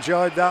 They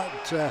enjoyed that.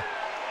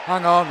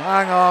 Hang on,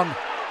 hang on.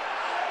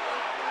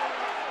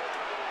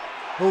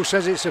 Who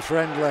says it's a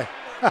friendly?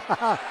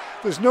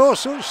 There's no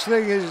such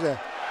thing, is there?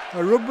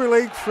 A rugby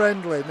league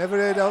friendly. Never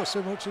heard out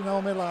so much in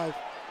all my life.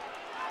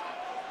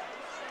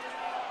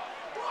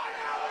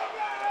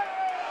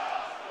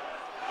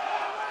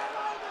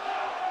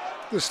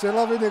 They're still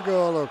having a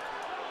go, look.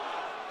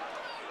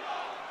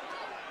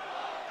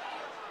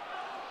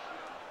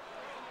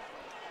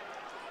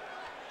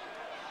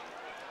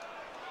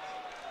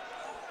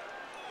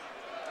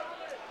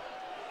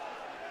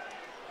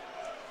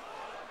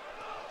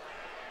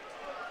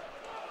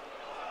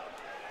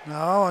 Now,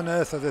 how on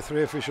earth are the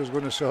three officials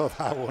going to sort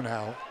that one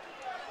out?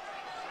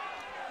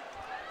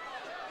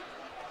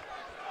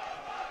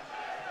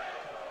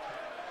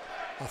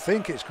 I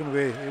think it's going to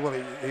be, well,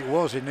 it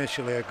was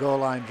initially a goal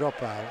line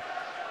dropout.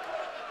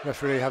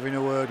 Referee having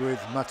a word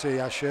with Matty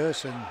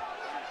Ashurst, and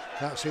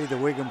can't see the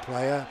Wigan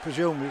player.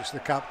 Presume it's the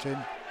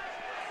captain.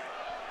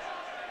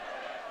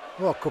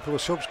 Oh, a couple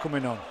of subs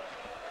coming on.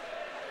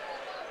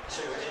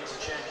 Two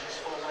interchanges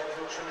for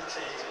Wakefield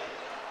Trinity.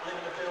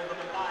 Leaving the field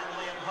number 9,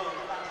 Liam Hood,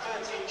 and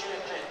 13, Jay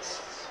Pitts.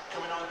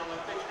 Coming on number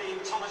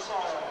 15, Thomas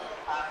Doyle,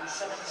 and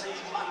 17,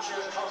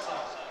 Matthew Cotter.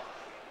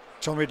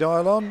 Tommy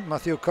Doyle on,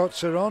 Matthew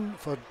Cotter on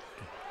for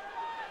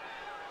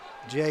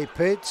Jay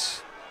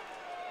Pitts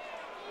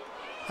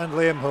and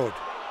Liam Hood.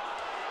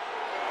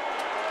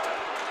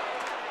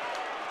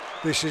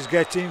 This is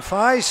getting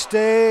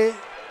feisty.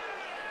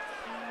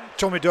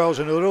 Tommy Doyle's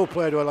another who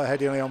played well at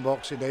Headingley on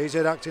Boxing Day. He's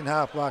at acting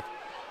half-back.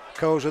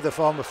 Goes with the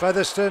former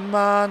Featherstone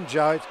man.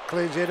 Giant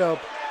cleans it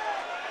up.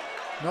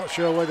 Not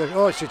sure whether...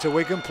 Oh, it's a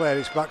Wigan player.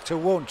 It's back to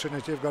 1.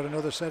 Trinity have got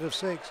another set of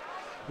 6.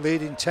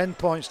 Leading 10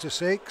 points to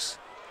 6.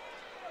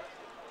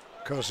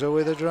 Kozo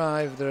with a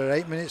drive. There are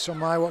 8 minutes on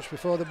my watch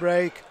before the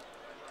break.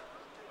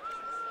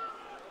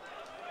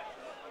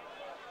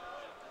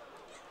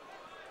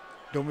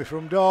 Dummy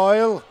from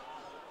Doyle.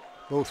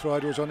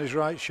 Boothroyd was on his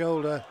right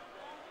shoulder.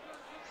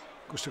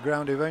 goes to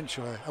ground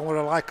eventually. And we're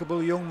a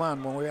likeable young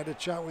man when we had a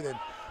chat with him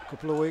a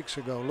couple of weeks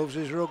ago. Loves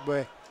his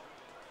rugby.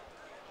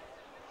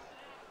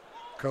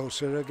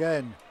 Kosa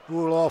again.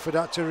 Lawford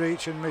had to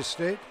reach and missed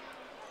it.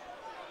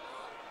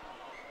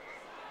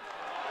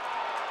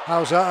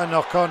 How's that a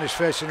knock on? He's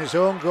facing his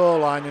own goal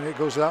line and it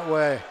goes that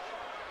way.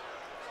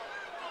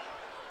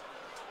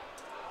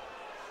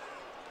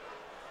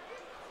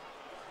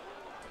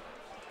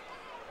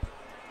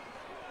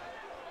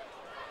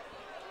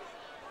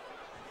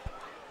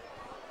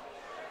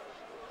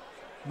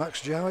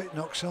 Max Jowett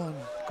knocks on,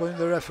 going to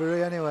the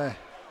referee anyway.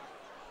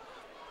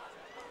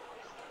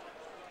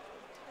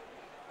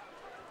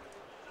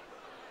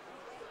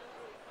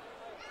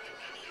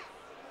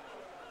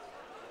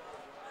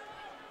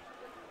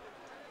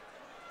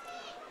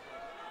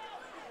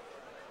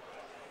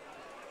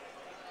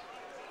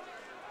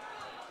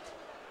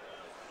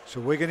 So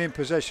Wigan in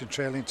possession,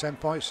 trailing 10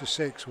 points to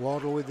 6.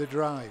 Wardle with the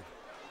drive.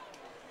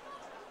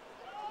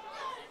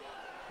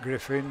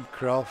 Griffin,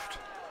 Croft.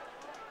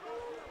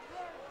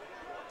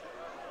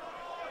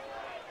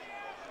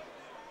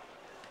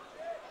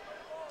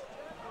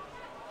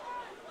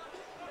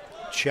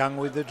 Chang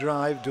with the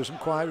drive, doesn't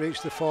quite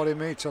reach the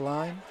 40-metre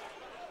line.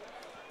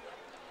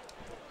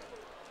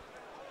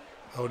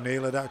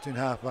 O'Neill at acting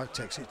halfback,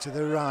 takes it to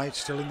the right,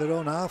 still in their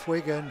own half,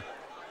 Wigan.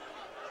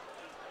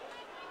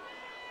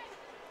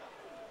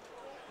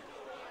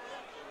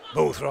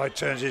 Boothroyd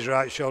turns his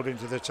right shoulder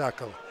into the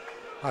tackle.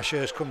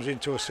 Ashurst comes in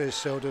to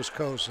assist, so does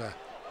Kosa.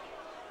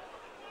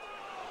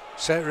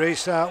 Set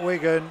restart,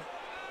 Wigan.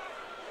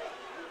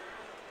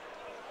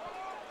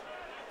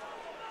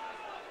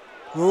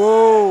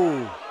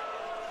 Whoa!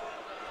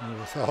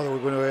 I thought we were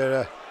going to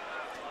hear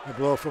a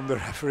blow from the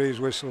referee's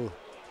whistle.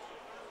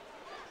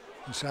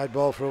 Inside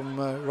ball from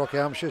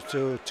Rockhampshire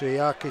to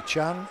Yaki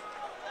Chang.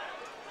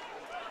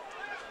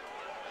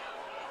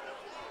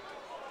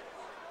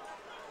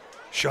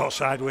 Short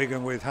side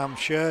Wigan with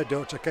Hampshire,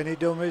 don't take any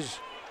dummies.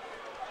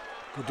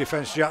 Good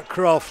defence Jack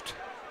Croft.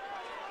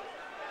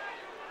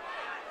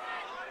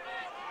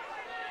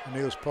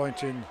 Neil's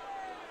pointing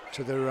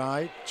to the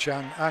right.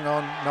 Chang, hang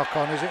on, knock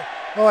on, is it?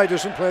 Oh, he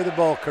doesn't play the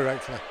ball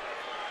correctly.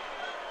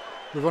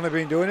 We've only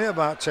been doing it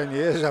about 10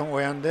 years, haven't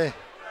we, Andy?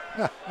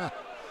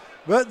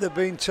 But they've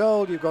been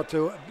told you've got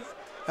to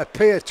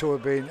appear to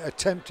have been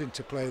attempting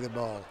to play the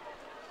ball.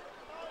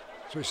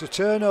 So it's a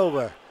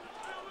turnover.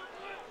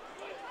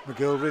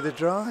 McGilvery the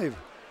drive.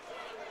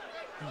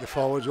 The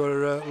forwards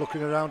were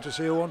looking around to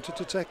see who wanted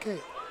to take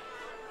it.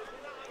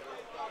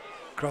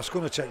 Cross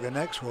going to take the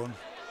next one.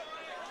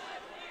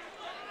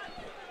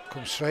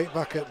 Comes straight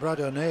back at Brad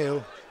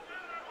O'Neill.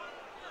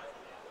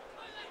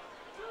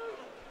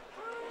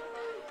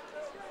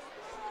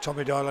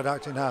 Tommy Doyle at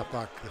acting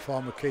halfback, the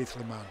former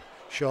Keithley man.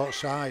 Short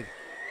side.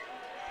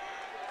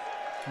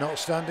 Not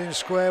standing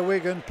square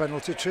Wigan,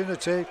 penalty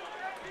Trinity.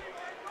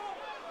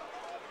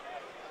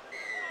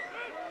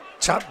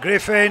 Tap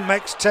Griffin,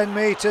 makes 10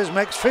 metres,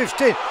 makes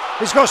 15.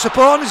 He's got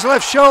support on his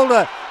left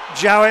shoulder.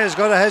 Jowett has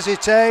got to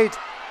hesitate.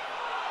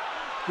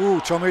 Ooh,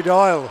 Tommy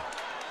Doyle.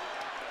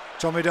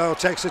 Tommy Doyle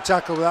takes the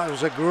tackle. That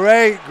was a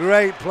great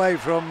play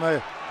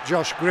from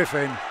Josh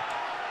Griffin.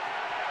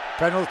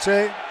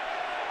 Penalty.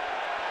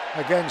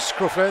 Again,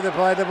 Scruffy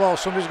by the ball.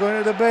 Somebody's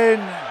going to the bin.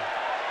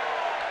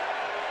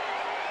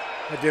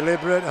 A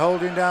deliberate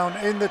holding down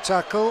in the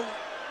tackle.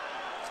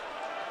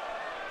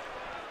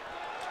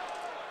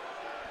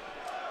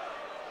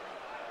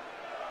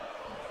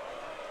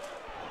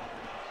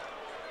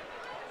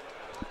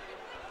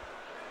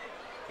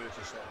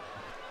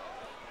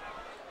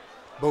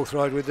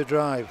 Boothroyd with the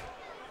drive.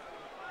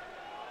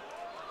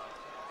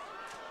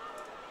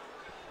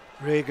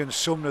 Regan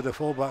Sumner, the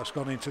fullback's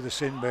gone into the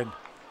sin bin.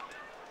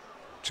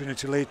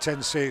 Trinity lead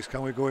 10-6.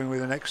 Can we go in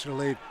with an extra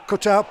lead?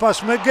 Cut out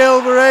past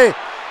McGilvery.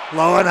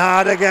 Low and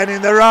hard again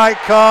in the right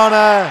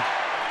corner.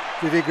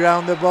 Did he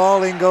ground the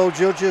ball? In goal,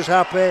 judges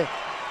happy.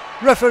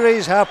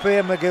 Referee's happy,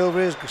 and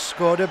McGilvery has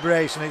scored a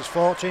brace, and it's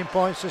 14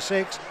 points to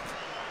 6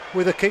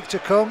 with a kick to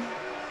come,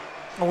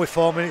 and with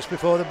 4 minutes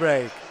before the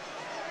break.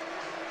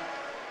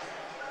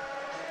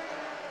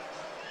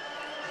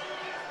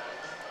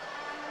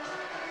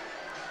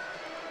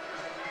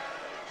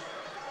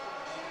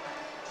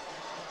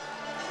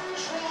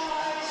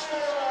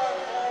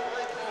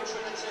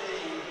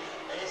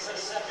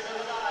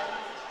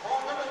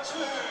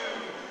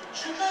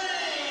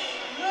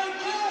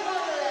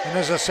 And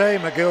as I say,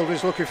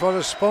 McGilvery's looking for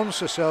a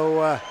sponsor,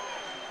 so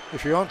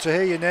if you want to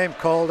hear your name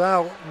called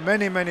out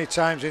many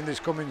times in this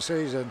coming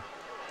season,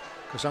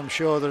 because I'm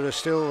sure there are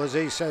still, as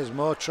he says,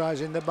 more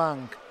tries in the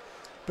bank.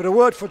 But a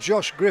word for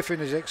Josh Griffin,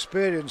 his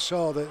experience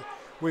saw that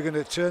we're going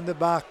to turn the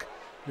back,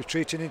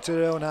 retreating into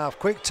their own half.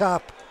 Quick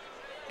tap.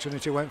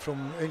 Trinity went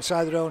from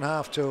inside their own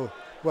half to,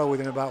 well,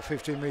 within about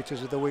 15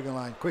 metres of the Wigan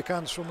line. Quick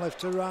hands from left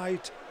to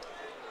right.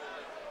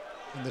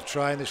 And the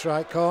try in this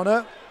right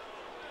corner.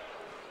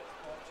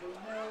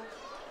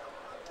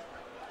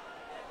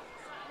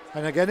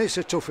 And again, it's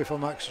a toughie for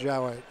Max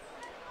Jowett.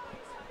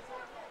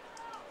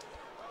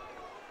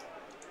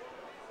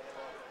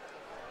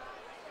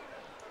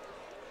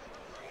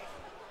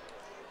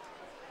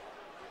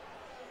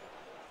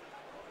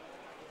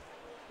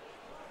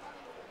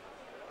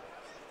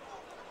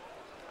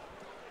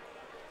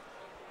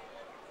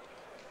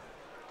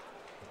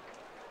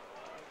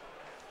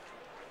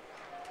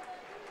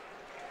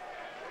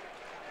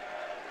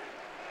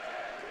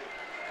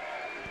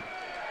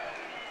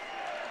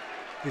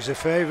 He's a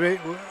favourite.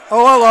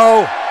 Oh,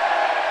 hello!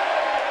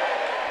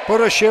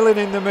 Put a shilling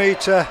in the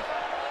meter.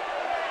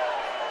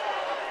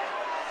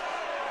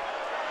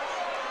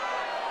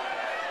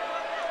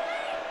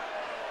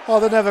 Oh,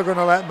 they're never going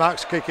to let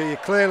Max kick it. You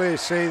clearly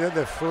see that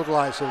the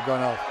floodlights have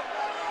gone off.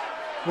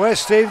 Where's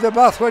Steve the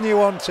Bath when you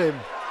want him?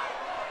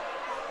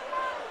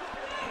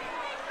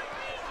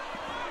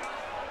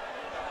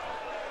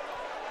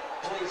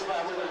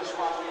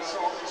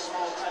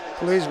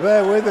 Please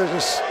bear with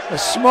us. A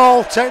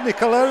small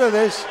technical error,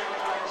 this.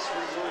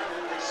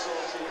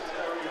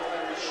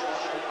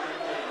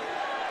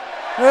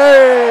 Hey,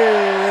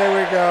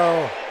 there we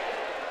go.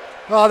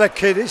 Oh, the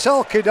kid. It's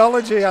all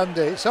kidology,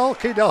 Andy. It's all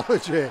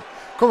kidology.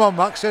 Come on,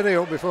 Max, hurry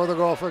up before they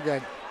go off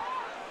again.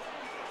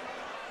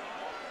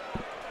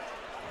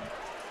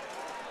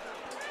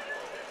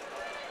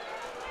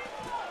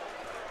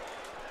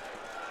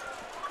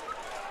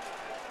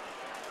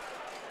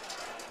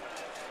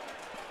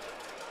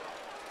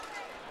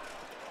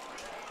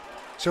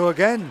 So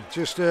again,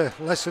 just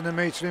less than a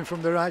metre in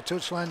from the right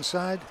touchline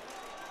side.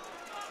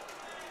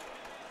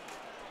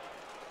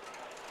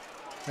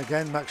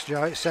 Again, Max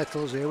Jowett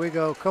settles. Here we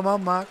go. Come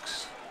on,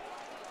 Max.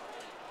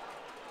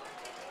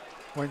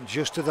 Went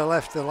just to the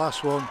left, the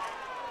last one.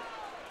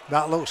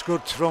 That looks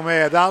good from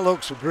here. That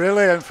looks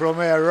brilliant from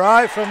here.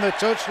 Right from the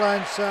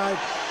touchline side.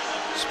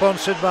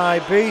 Sponsored by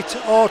Beat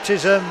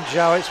Autism.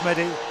 Jowett's made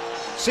it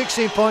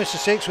 16 points to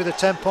 6 with a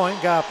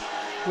 10-point gap,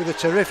 with a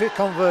terrific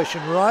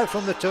conversion right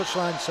from the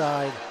touchline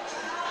side.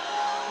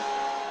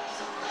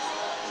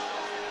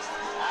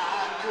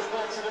 And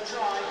goodbye to the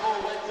try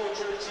for Wakefield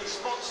Trinity,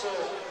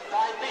 sponsored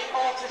by Beat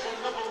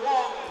Autism number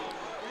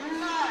 1,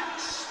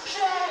 Max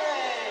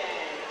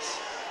Jowett.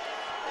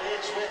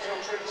 It's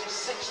Wakefield Trinity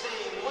 16,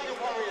 Wigan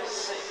Warriors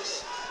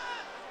 6.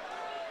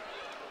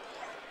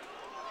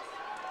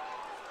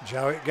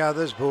 Jowett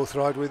gathers,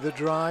 Boothroyd with the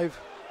drive.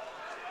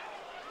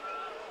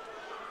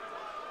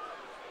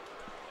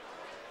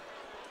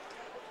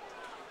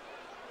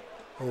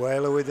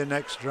 Whaler with the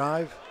next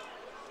drive.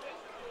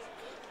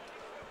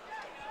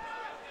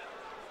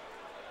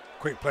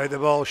 Quick play the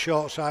ball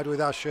short side with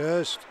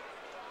Ashurst.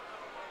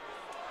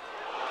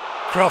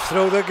 Croft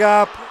through the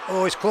gap.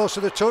 Oh, he's close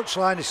to the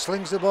touchline. He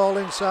slings the ball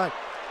inside.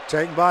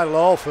 Taken by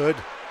Lawford.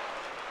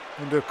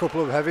 Under a couple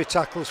of heavy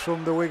tackles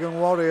from the Wigan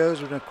Warriors,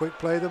 and a quick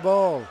play the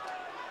ball.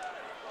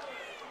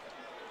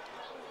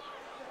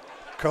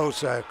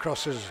 Coates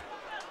crosses.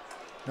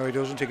 No, he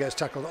doesn't. He gets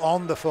tackled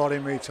on the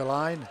 40-metre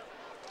line.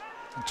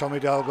 And Tommy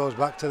Dell goes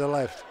back to the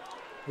left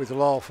with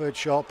Lawford,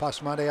 short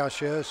past Matty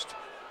Ashurst.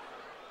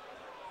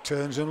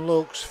 Turns and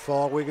looks.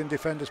 4 Wigan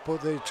defenders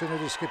put the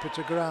Trinity skipper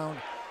to ground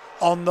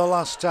on the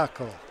last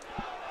tackle.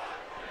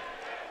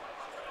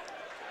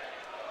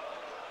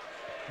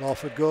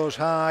 Lawford goes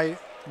high,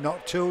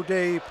 not too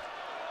deep.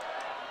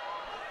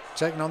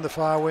 Taken on the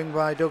far wing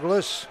by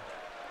Douglas.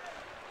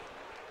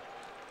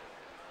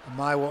 And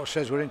my watch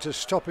says we're into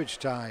stoppage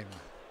time.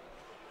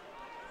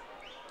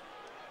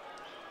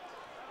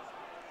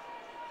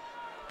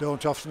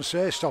 Don't often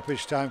say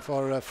stoppage time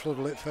for a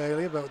floodlit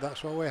failure, but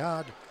that's what we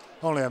had.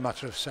 Only a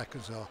matter of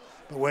seconds though.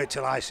 But wait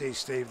till I see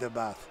Steve the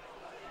Bath.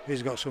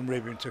 He's got some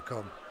ribbing to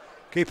come.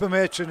 Keep them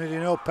here, Trinity,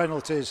 no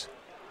penalties.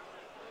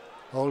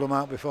 Hold them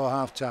out before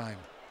half time.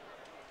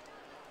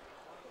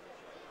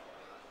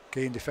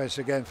 Keen defence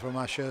again from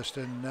Ashurst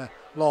and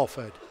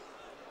Lawford.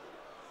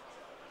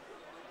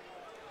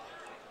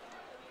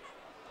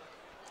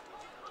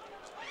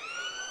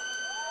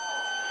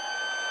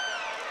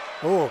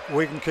 Oh,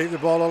 we can keep the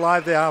ball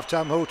alive. The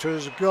half-time hooter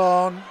is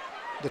gone.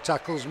 The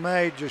tackle's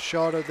made just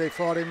short of the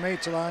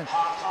 40-metre line.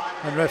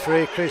 And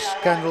referee Chris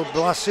Kendall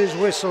blasts his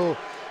whistle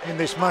in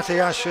this Matty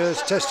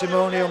Ashurst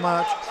testimonial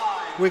match.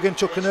 Wigan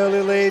took an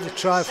early lead.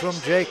 Try from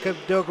Jacob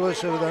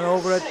Douglas with an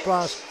overhead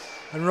pass.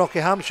 And Rocky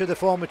Hampshire, the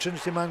former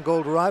Trinity man,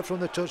 goal right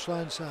from the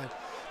touchline side.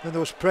 Then there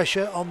was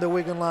pressure on the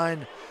Wigan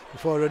line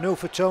before Ranu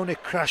Fatoni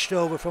crashed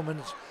over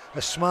from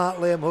a smart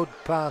Liam Hood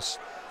pass.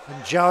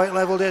 And Jowett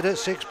levelled it at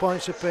 6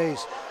 points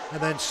apiece. And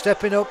then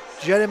stepping up,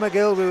 Jerry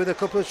McGilvey with a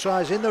couple of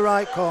tries in the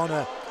right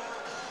corner.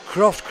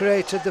 Croft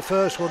created the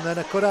first one, then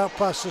a cut-out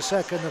pass the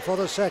second, and for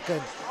the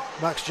second,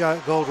 Max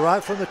Jowett goal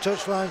right from the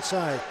touchline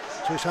side.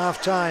 So it's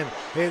half-time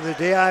here at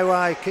the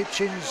DIY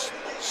Kitchens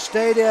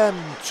Stadium.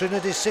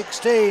 Trinity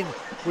 16,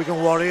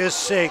 Wigan Warriors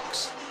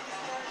 6.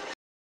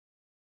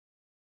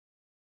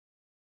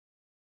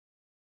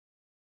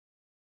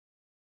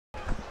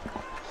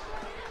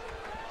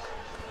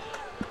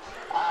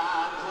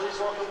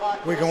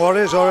 Wigan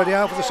Warriors already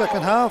out for the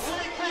second half.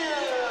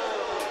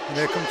 And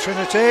here come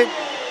Trinity.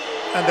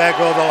 And there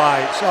go the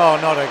lights. Oh,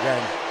 not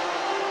again.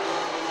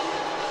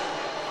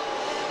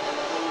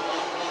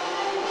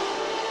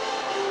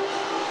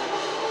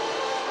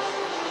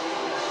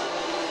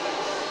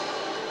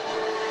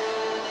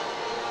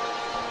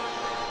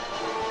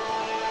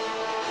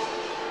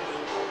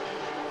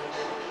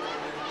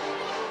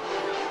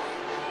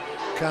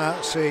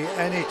 Can't see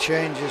any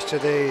changes to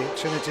the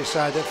Trinity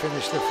side that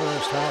finished the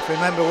first half.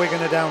 Remember,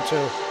 Wigan are down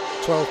to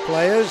 12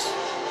 players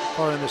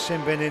following the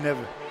sin binning of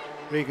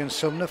Regan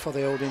Sumner for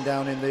the holding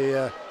down in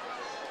the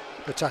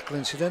tackle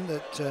incident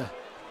that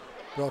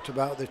brought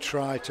about the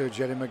try to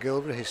Jerry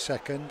McGilvray, his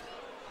second.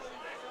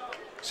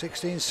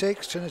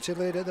 16-6, Trinity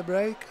lead at the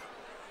break.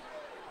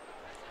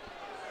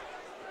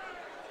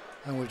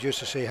 And we're just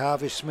to see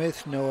Harvey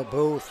Smith, Noah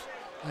Booth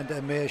and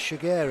Amir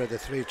Shigera, the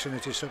three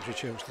Trinity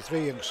substitutes, the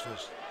three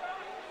youngsters.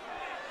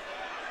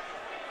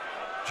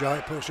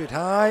 Joy puts it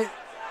high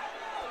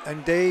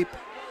and deep,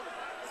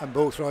 and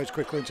Boothroyd's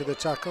quickly into the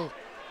tackle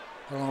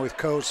along with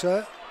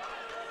Kosa.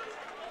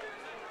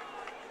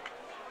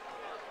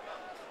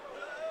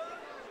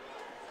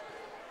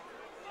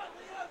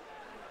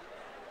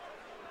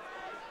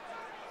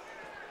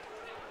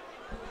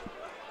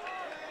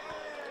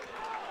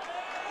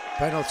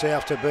 Penalty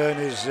after Byrne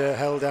is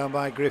held down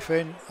by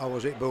Griffin, or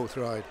was it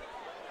Boothroyd?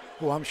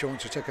 Oh, I'm sure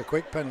wants to take a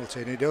quick penalty,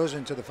 and he does,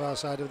 into the far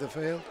side of the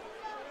field.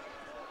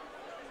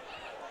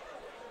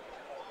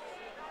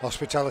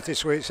 Hospitality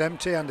Suite's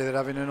empty, Andy. They're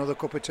having another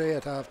cup of tea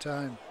at half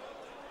time.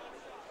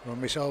 Won't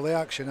miss all the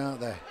action, aren't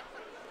they?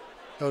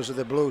 Those are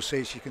the blue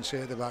seats you can see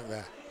at the back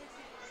there.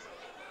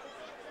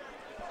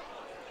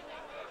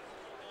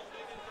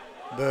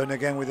 Byrne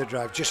again with the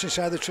drive, just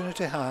inside the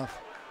Trinity half.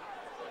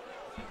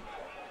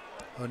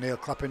 O'Neill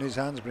clapping his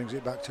hands, brings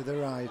it back to the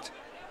right.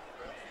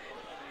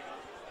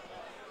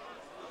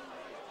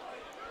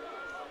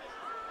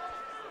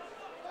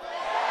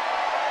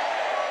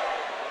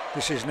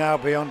 This is now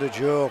beyond a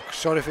joke.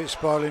 Sorry if it's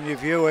spoiling your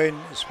viewing,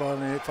 it's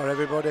spoiling it for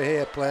everybody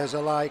here, players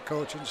alike,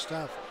 coaching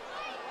staff,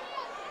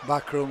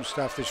 backroom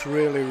staff. This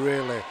really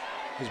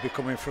is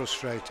becoming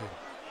frustrating.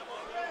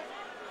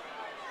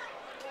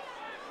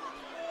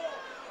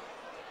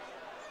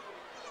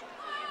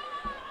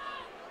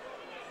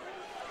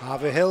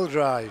 Harvey Hill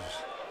drives.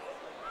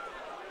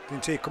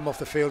 Didn't he come off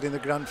the field in the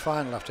grand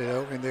final after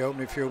the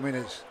opening few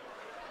minutes,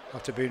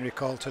 after being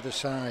recalled to the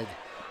side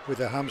with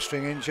a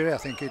hamstring injury? I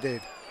think he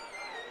did.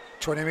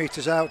 20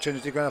 metres out,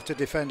 Trinity going to have to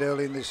defend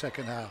early in the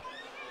second half.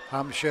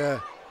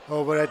 Hampshire,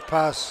 overhead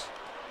pass.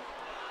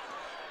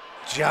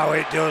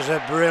 Jowett does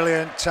a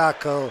brilliant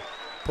tackle,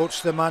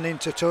 puts the man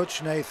into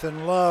touch,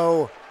 Nathan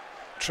Lowe.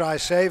 Try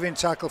saving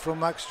tackle from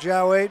Max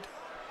Jowett.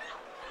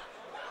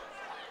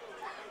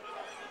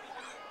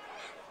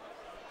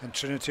 And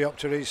Trinity up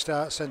to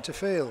restart centre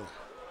field,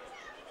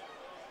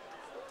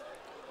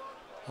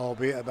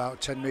 albeit about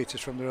 10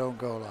 metres from their own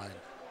goal line.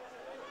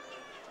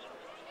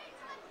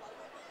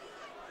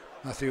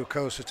 Matthew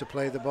Kosa to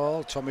play the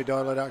ball, Tommy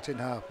Doyle at acting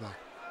halfback.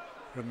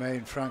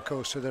 Romain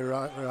Franco's to the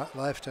right,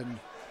 left, and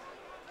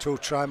two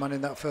try-man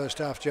in that first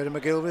half. Jerry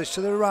McGilvray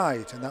to the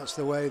right, and that's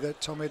the way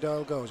that Tommy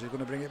Doyle goes. He's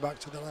going to bring it back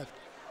to the left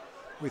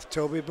with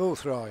Toby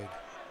Boothroyd.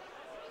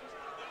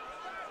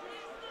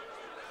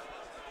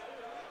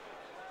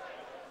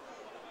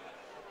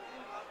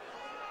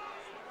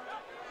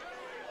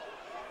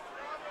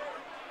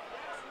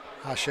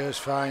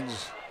 Ashurst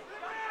finds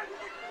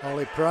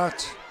Ollie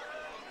Pratt.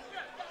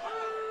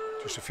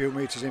 Just a few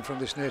metres in from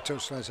this near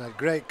touchline side.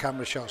 Great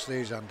camera shots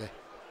these, Andy.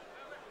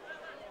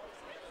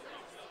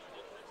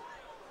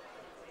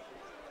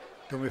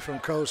 Dummy from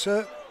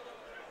Kosa.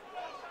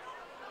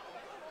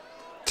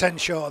 10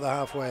 short of the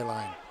halfway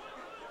line.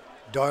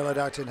 Doyle at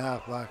acting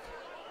halfback.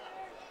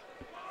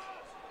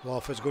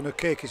 Walford's going to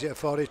kick. Is it a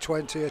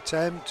 40-20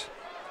 attempt?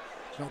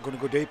 It's not going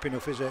to go deep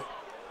enough, is it?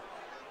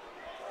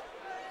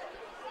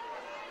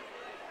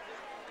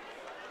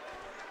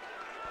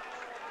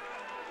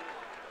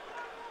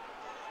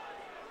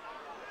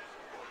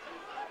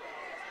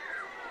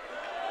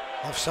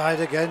 Offside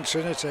again,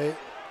 Trinity.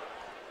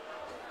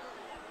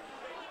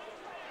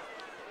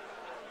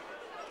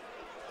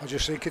 I was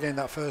just thinking in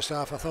that first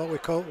half, I thought we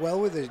coped well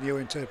with this new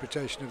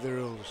interpretation of the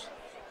rules.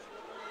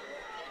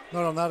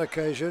 Not on that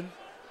occasion.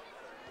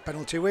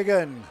 Penalty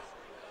Wigan.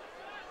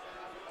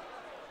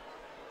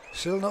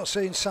 Still not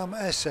seen Sam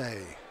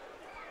Essay,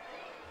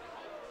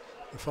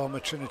 the former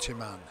Trinity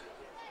man,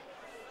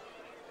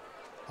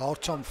 or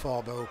Tom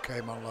Forber, who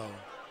came on loan.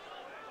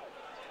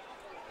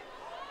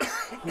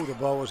 Ooh, the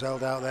ball was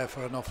held out there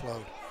for an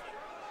offload.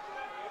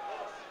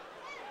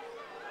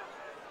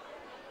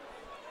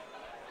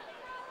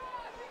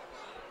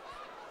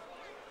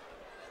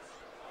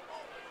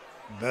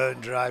 Byrne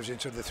drives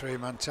into the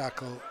three-man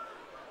tackle.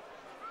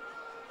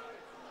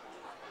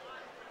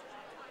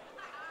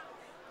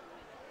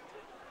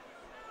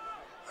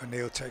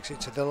 O'Neill takes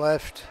it to the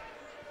left.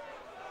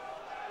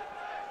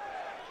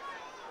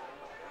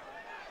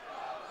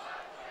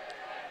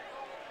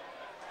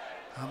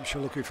 Hampshire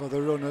looking for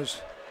the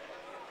runners.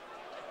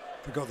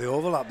 They got the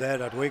overlap there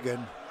at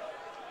Wigan.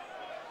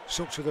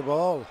 Stuck to the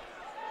ball.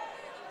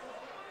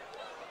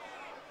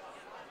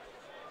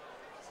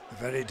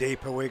 Very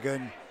deep a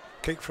Wigan.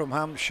 Kick from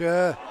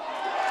Hampshire.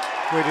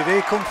 Where did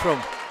he come from?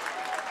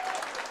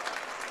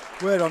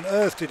 Where on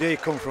earth did he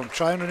come from?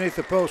 Try underneath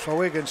the post for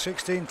Wigan.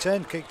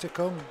 16-10, kick to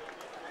come.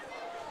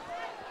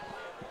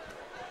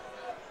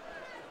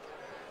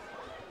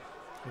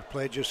 We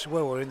played just,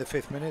 well, we're in the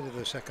 5th minute of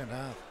the second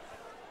half.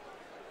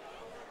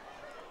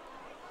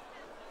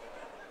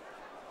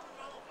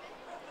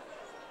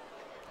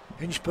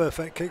 Inch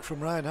perfect kick from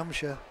Ryan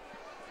Hampshire.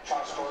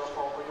 Try scorer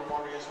for Wigan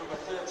Warriors, number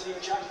 13,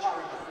 Jack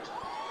Farrington.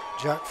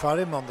 Jack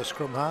Farrim on the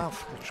scrum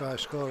half, the try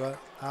scorer,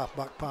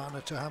 half-back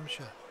partner to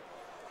Hampshire.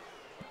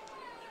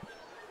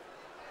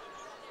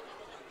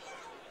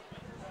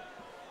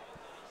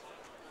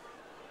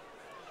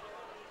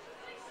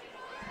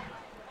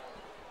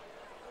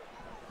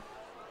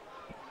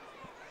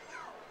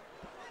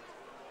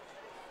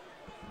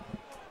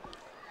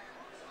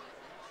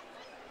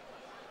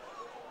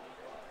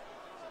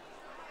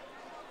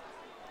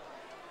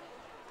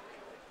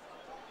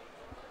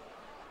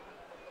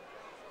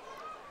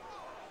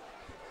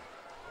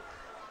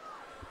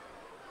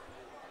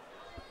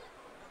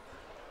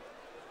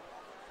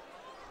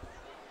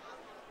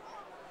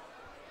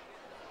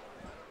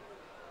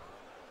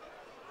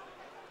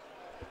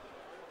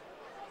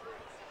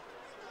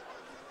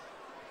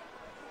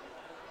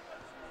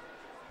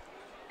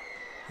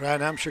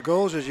 Ryan Hampshire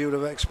goals as you would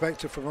have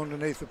expected from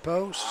underneath the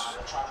posts.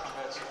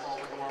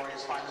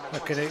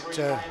 Looking at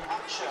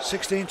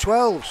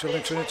 16-12, still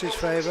in Trinity's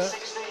favour.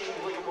 16,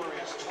 Wigan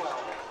Warriors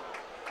 12.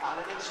 And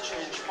an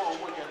interchange for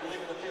Wigan,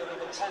 leaving the field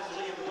number 10,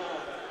 Liam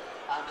Byrne.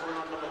 And coming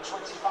on number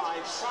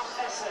 25, Sam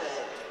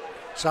Essay.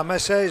 Sam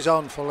Essay is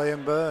on for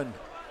Liam Byrne.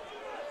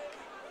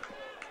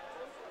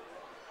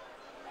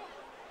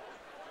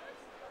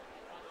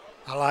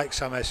 I like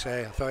Sam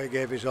Essay. I thought he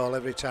gave his all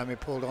every time he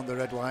pulled on the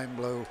red, white and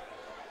blue,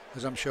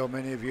 as I'm sure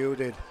many of you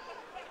did.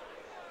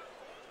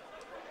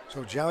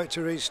 So Jowett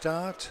to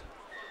restart.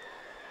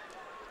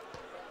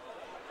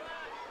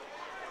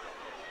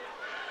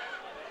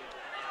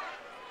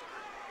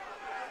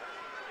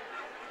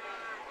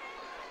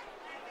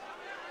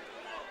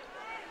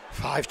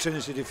 Five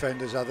Trinity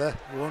defenders are there.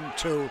 1,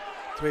 2,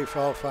 3,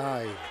 4,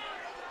 5.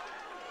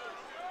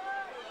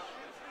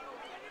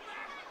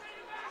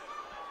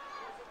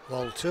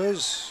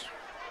 Walters.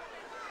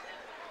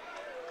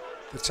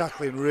 The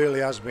tackling really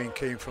has been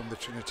keen from the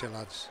Trinity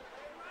lads.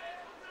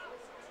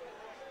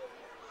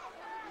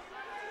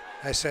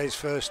 Essay's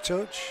first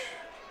touch.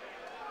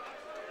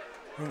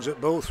 Runs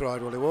at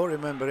Boothroyd. Well, he won't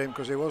remember him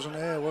because he wasn't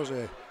here, was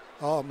he?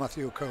 Oh,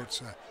 Matthew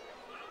Coates.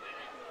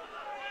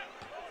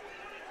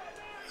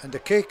 And a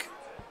kick.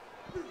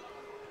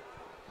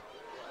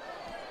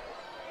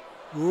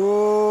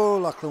 Whoa,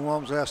 Lachlan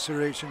Walmsley has to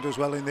reach and does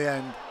well in the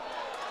end.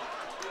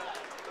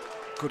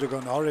 Could have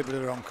gone horribly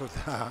wrong, could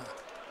that? That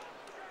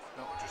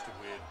was just a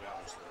weird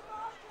bounce there.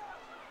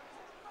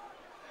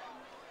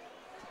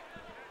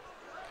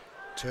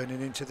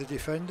 Turning into the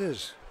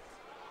defenders.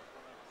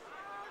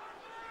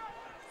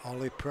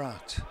 Ollie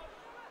Pratt.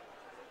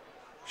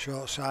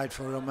 Short side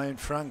for Romain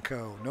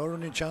Franco. No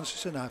running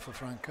chances tonight for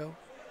Franco.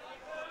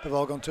 They've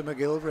all gone to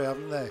McGilvery,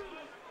 haven't they?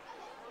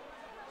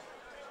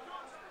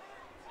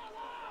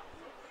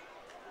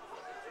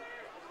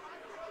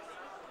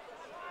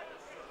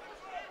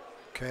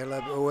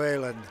 Caleb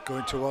Whalen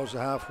going towards the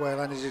halfway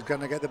line. He's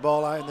going to get the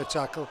ball out in the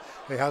tackle.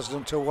 He has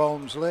done to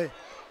Walmsley.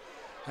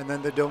 And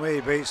then the dummy,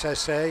 he beats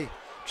SA.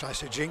 Tries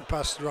to jink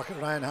past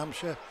Ryan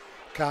Hampshire.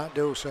 Can't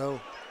do so.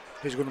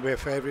 He's going to be a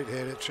favourite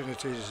here at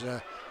Trinity's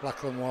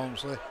Lachlan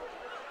Walmsley.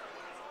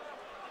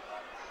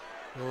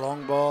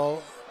 Long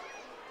ball.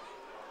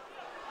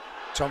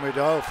 Tommy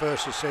Doyle,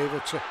 first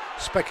receiver.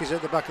 Specky's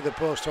at the back of the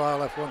post to our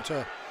left. Want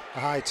a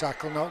high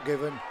tackle, not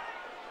given.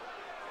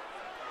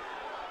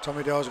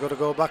 Tommy Doyle's got to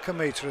go back a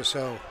metre or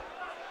so.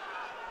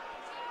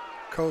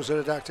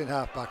 Kozer acting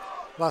halfback.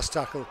 Last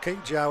tackle,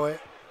 kick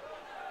Jowett.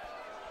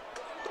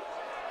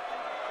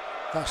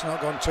 That's not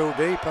gone too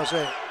deep, has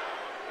it?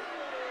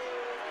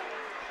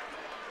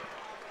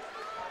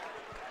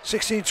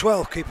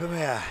 16-12, keep him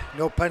here.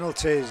 No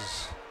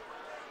penalties.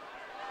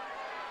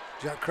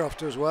 Jack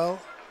Croft as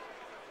well.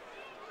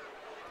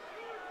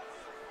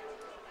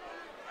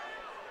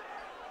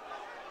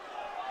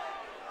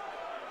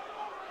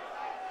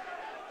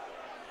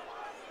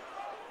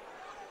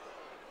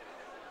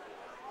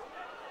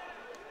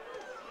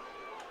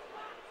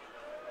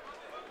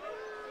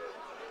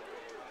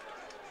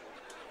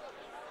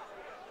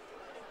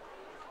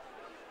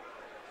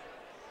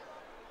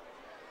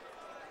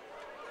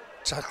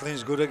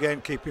 Tackling's good again,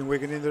 keeping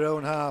Wigan in their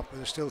own half, but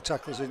there's still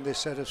tackles in this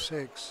set of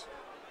 6.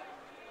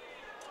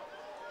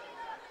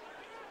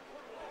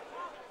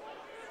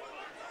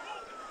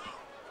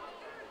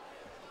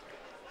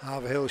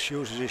 Harvey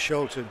uses his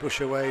shoulder to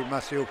push away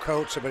Matthew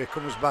Coates, but he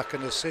comes back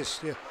and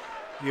assists you.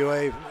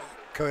 UA,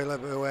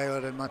 Caleb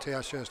Whalen and Matty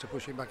Ashurst to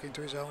push him back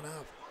into his own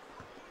half.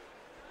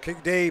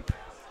 Kick deep.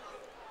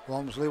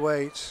 Walmsley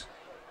waits.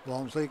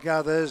 Walmsley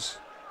gathers.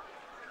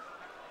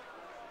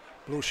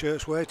 Blue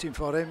shirt's waiting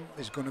for him.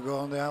 He's going to go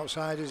on the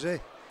outside, is he?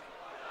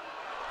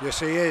 Yes,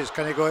 he is.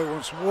 Can he go it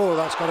once? Whoa,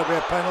 that's got to be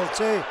a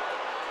penalty.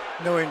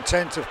 No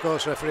intent, of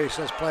course, referee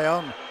says play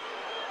on.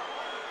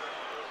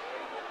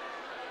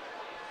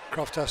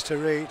 Croft has to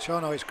reach. Oh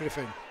no, it's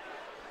Griffin.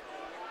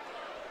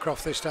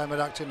 Croft this time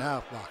at acting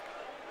halfback.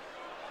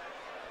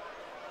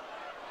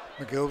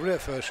 McGilvery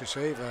at first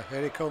receiver.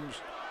 Here he comes.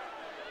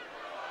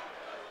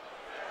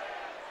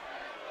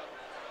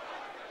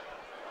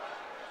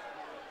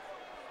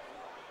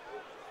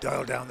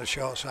 Doyle down the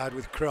short side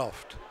with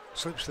Croft.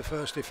 Slips the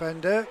first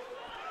defender.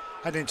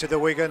 And into the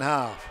Wigan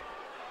half.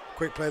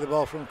 Quick play the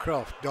ball from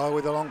Croft. Doyle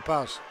with a long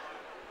pass.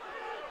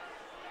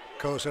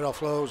 Coaster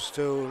offloads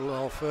to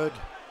Lawford.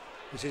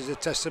 This is the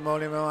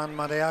Testimonial man,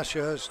 Matty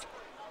Ashurst.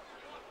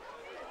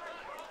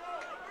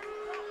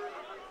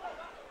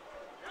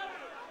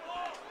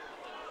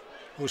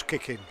 Who's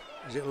kicking?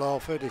 Is it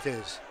Lawford? It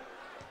is.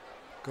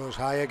 Goes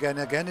high again.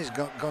 He's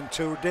gone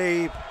too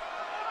deep.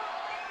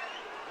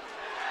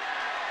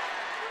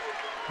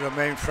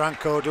 Romain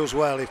Franco does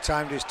well. He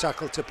timed his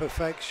tackle to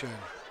perfection.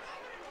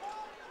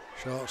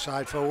 Short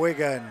side for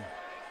Wigan.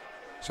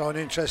 Saw an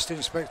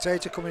interesting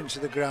spectator come into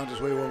the ground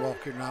as we were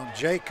walking round.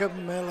 Jacob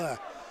Miller,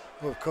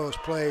 who of course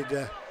played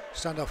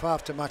standoff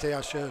half to Matty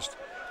Ashurst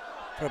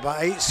for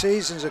about 8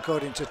 seasons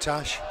according to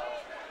Tash.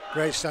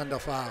 Great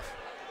standoff half.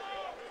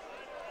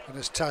 And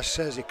as Tash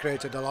says, he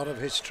created a lot of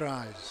his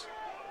tries.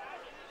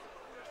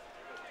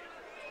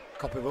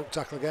 Copybook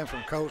tackle again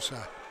from Coates.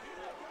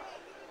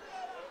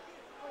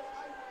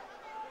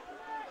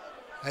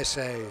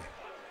 Essay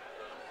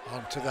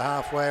onto the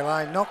halfway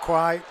line, not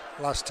quite,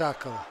 last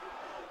tackle.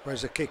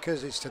 Where's the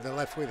kickers? It's to the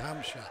left with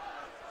Hampshire.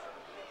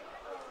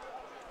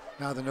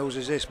 Now the nose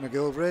is this,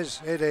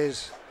 McGilvray's. It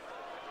is.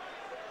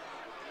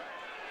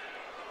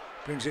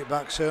 Brings it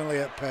back certainly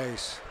at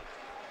pace.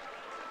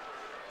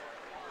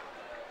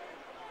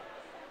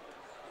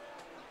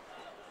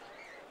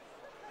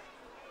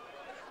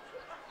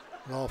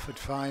 Lawford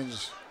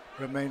finds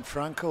Romain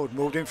Franco,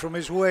 moved in from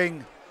his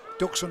wing,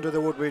 ducks under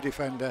the Woodbury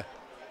defender.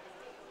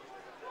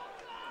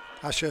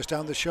 Ashurst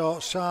down the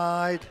short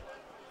side.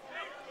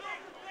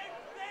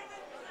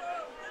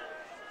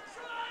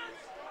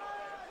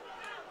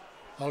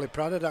 Ollie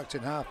Pratt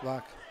acting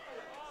half-back.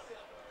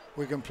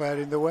 Wigan player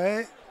in the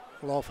way.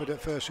 Lawford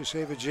at first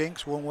receiver,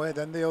 jinks one way,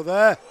 then the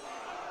other.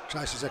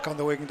 Tries to take on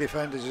the Wigan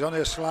defenders. He's only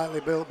a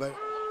slightly built, but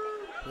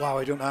wow,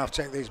 he doesn't have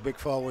to take these big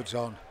forwards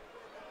on.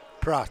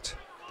 Pratt,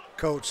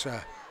 Coates.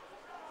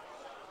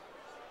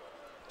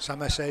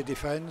 Sam Essay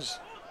defends.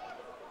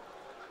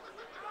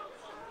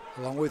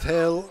 Along with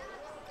Hill.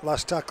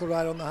 Last tackle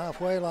right on the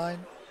halfway line.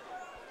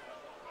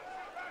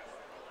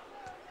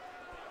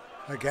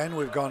 Again,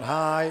 we've gone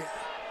high.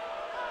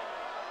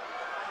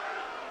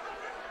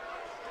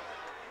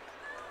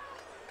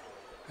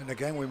 And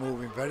again, we're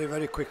moving very,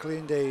 very quickly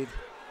indeed.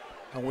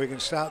 And we can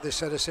start this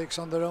set of 6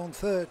 on their own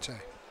 30.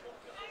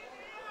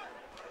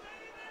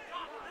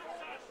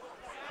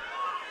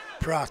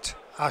 Pratt,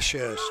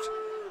 Ashurst.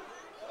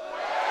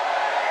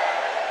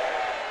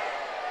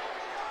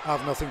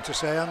 I've nothing to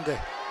say, Andy.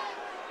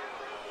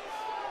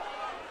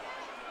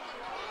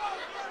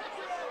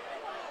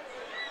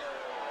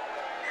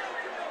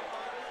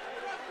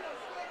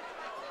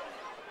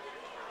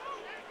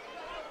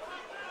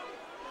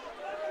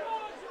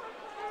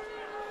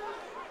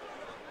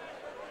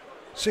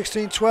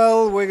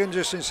 (16-12), Wigan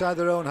just inside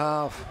their own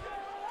half.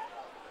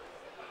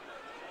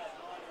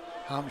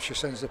 Hampshire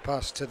sends the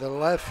pass to the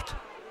left.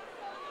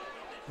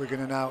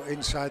 Wigan are now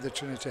inside the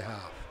Trinity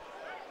half.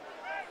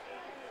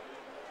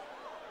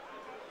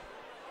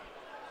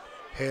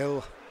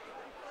 Hill.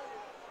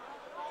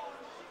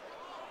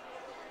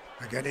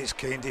 Again, it's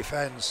keen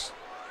defence.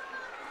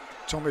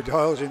 Tommy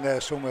Doyle's in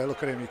there somewhere.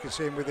 Look at him. You can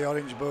see him with the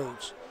orange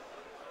boots.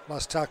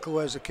 Last tackle.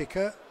 Where's the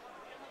kicker?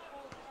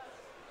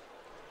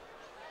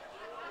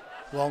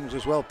 Long's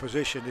as well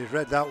positioned. He's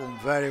read that one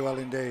very well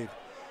indeed.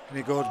 And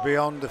he goes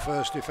beyond the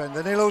first defender.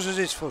 And he loses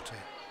his footing.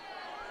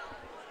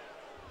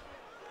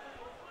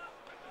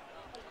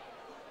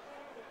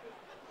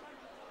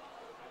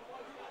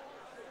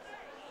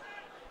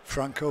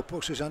 Franco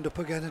puts his hand up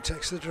again and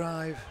takes the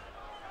drive.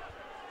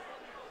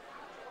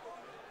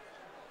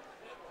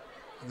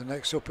 And the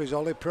next up is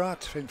Ollie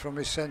Pratt, in from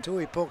his centre.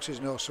 He pokes his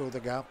nose through the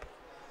gap.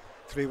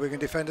 3 Wigan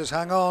defenders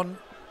hang on.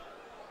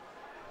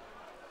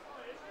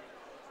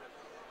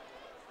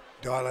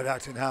 Doyle at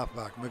acting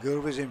halfback.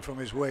 McGilvray's in from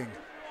his wing.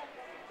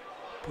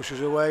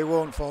 Pushes away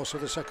one, falls to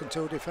the second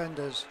 2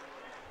 defenders.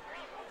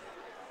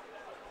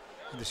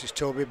 And this is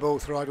Toby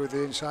Boothroyd with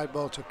the inside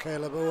ball to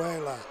Caleb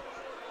Uwela.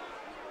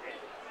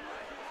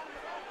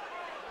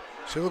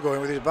 Still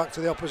going with his back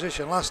to the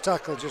opposition. Last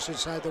tackle just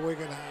inside the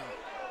Wigan half.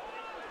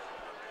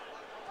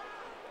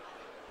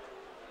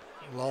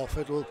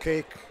 Lawford will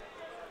kick.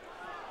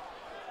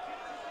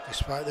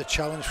 Despite the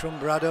challenge from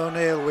Brad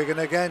O'Neill, Wigan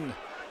again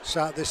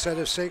start this set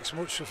of 6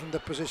 much from the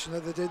position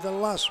that they did the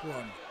last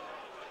one.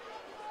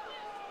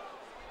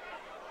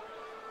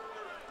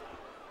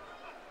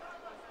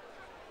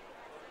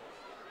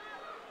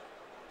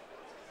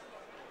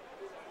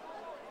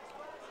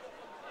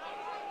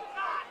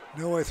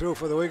 No way through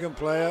for the Wigan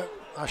player.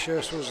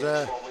 Ashurst was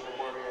there.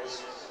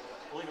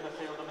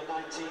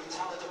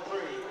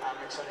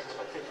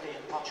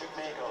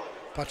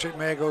 Patrick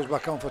May goes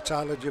back on for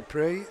Tyler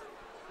Dupree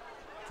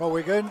for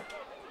Wigan.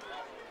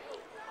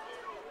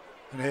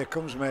 And here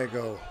comes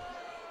Mago.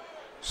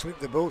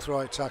 Slipped the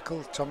Boothroyd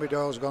tackle. Tommy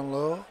Doyle's gone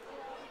low.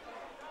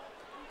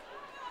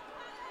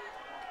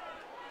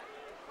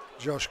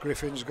 Josh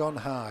Griffin's gone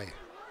high.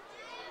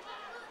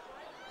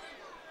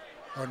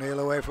 O'Neill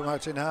away from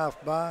acting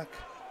half back.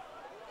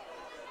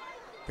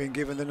 Been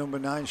given the number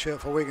 9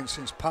 shirt for Wigan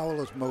since Powell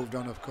has moved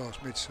on, of course,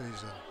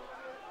 mid-season.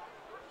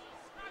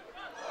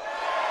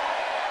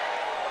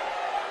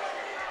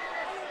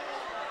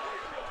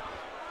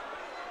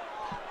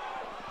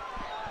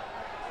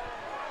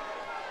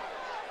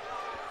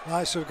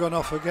 Lights have gone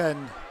off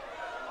again.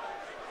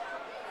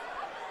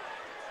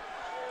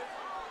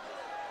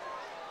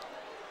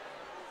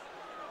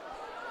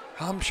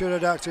 Hampshire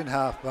at acting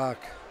half back.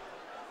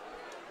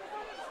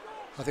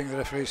 I think the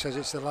referee says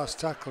it's the last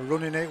tackle.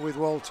 Running it with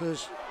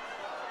Walters.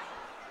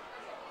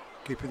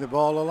 Keeping the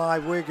ball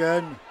alive,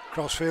 Wigan.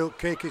 Crossfield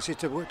kick, it's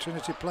hit a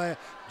Trinity player.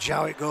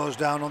 Jowett goes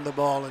down on the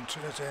ball and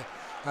Trinity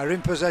are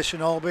in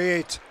possession,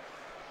 albeit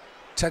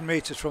 10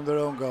 metres from their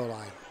own goal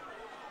line.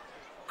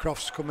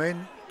 Crofts come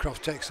in.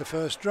 Croft takes the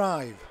first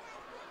drive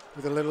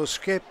with a little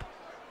skip.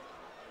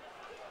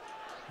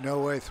 No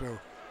way through.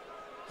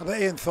 I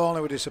bet Ian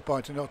Thornley were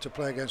disappointed not to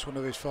play against one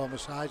of his former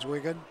sides,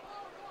 Wigan.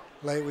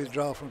 Late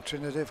withdrawal from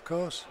Trinity, of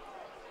course.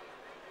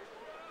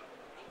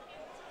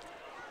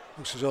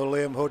 Looks as though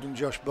Liam Hood and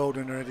Josh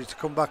Bowden are ready to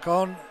come back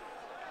on.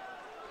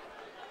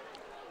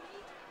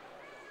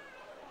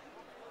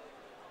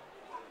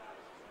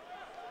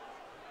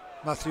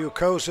 Matthew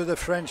Kosa, the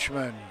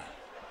Frenchman.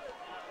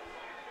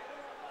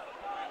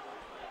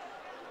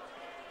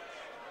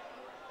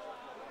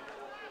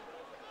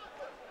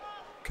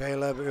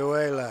 Caleb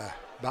Uela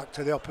back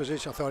to the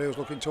opposition. I thought he was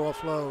looking to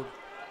offload.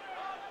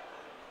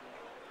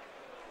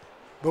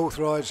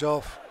 Boothroyd's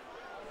off.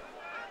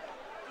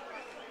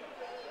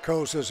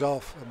 Kosa's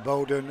off, and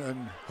Bowden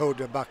and Hood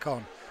are back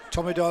on.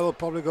 Tommy Doyle will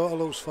probably go to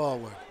loose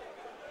forward.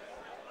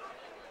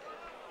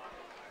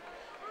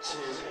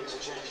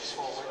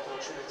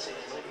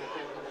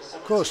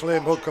 Of course,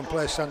 Liam Hood can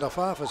play stand-off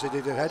half as he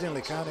did at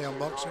Headingley, can't he, on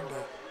Boxing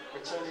Day?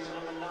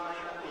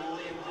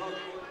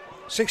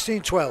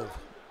 16-12.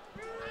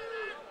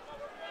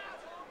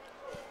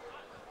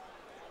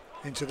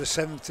 Into the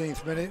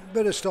 17th minute.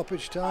 Bit of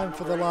stoppage time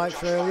for the light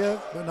failure,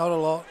 but not a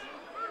lot.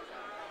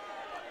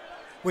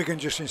 Wigan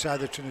just inside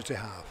the Trinity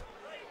half.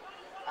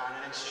 And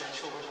an exchange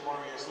for Wigan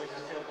Warriors, leaving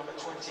the field number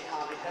 20,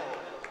 Harvey Hill,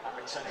 and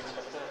returning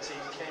number 13,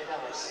 Cade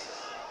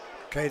Ellis.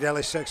 Cade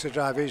Ellis takes the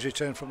drive, he's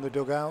returned from the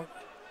dugout.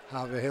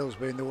 Harvey Hill's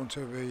been the one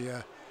to be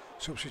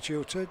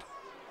substituted.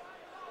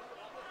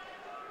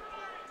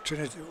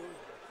 Trinity,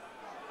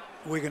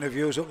 Wigan have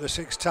used up the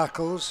 6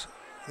 tackles.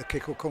 The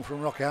kick will come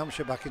from Rocky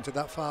Hampshire back into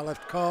that far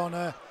left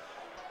corner.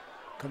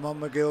 Come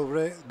on,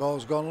 McGilvery, the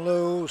ball's gone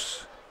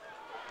loose.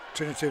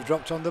 Trinity have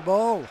dropped on the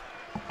ball.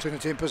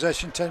 Trinity in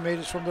possession 10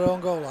 metres from their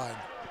own goal line.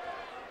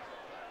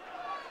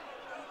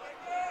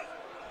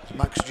 It's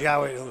Max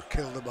Jowett who'll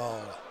kill the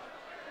ball.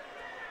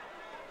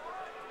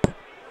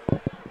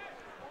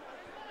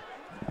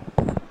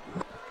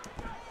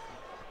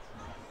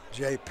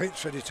 Jay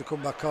Pitt's ready to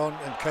come back on,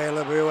 and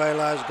Caleb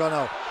Uela has gone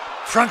out.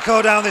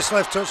 Franco down this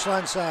left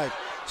touchline side.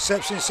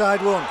 Steps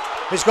inside one.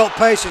 He's got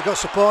pace, he's got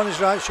support on his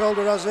right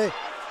shoulder, has he?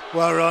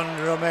 Well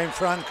run, Romain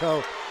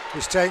Franco.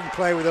 He's taken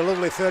play with a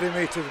lovely 30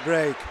 metres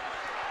break.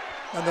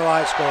 And the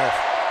lights go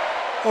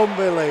off.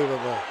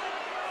 Unbelievable.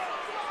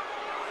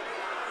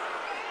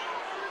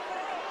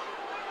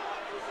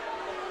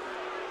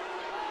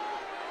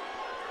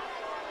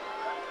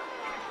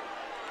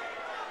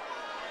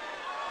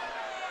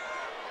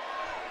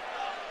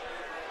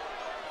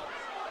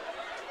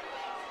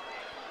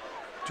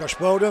 Josh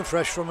Bowden,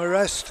 fresh from a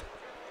rest.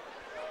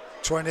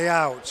 20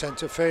 out,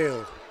 centre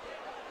field.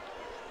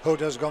 Hood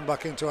has gone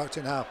back into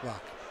acting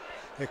halfback.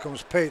 Here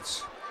comes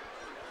Pitts.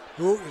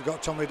 Ooh, he's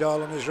got Tommy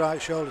Doyle on his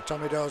right shoulder.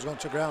 Tommy Doyle's gone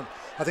to ground.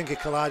 I think he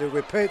collided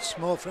with Pitts.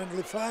 More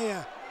friendly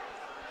fire.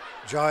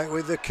 Jowett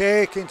with the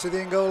kick into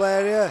the in-goal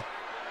area.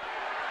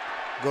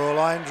 Goal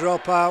line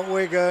drop out,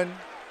 Wigan.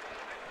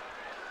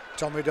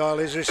 Tommy Doyle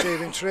is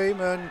receiving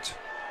treatment.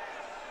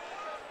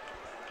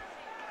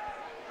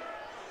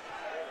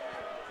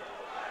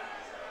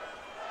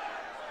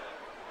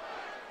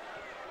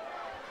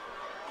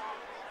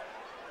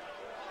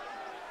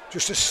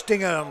 Just a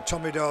stinger on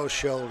Tommy Doyle's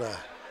shoulder.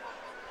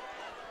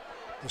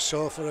 It was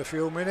sore for a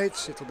few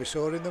minutes. It'll be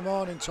sore in the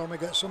morning. Tommy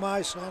gets some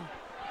ice on.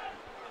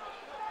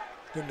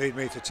 Don't need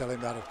me to tell him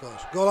that, of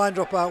course. Goal line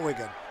drop out,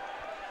 Wigan.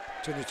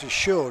 Trinity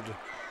should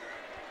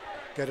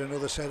get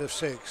another set of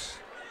 6.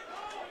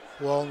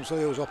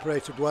 Walmsley, who's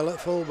operated well at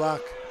full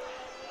back.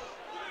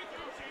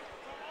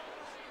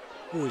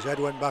 Ooh, his head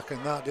went back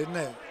in that, didn't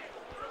it?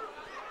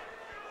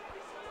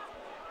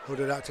 Hood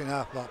at acting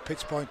half back.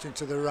 Pitts pointing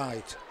to the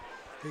right.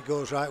 He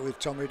goes right with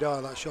Tommy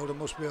Doyle. That shoulder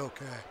must be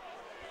okay.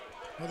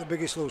 Not the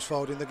biggest loose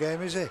forward in the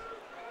game, is he?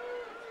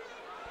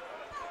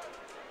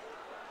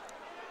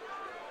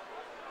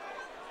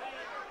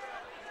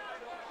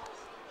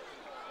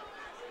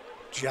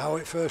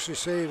 Jowett first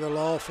receiver.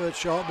 Lawford,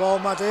 short ball.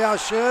 Matty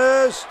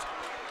Ashurst.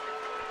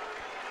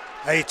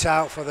 8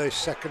 out for the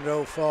second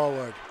row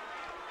forward.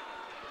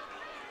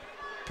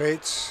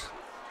 Pitts.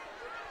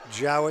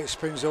 Jowett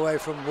spins away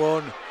from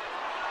one.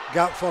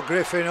 Gap for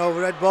Griffin,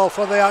 overhead ball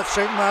for the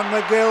hat-trick man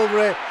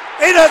McGilvery.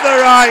 In at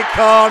the right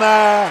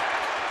corner.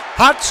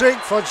 Hat-trick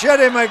for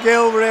Jerry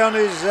McGilvery on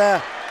his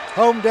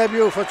home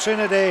debut for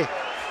Trinity.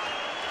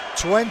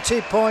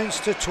 20 points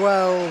to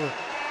 12.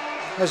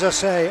 As I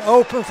say,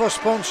 open for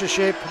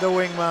sponsorship, the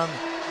wingman.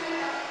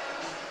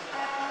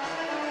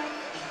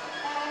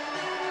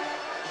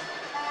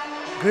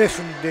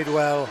 Griffin did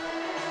well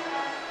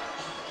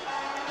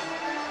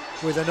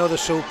with another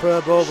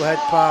superb overhead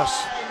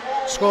pass.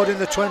 Scored in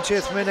the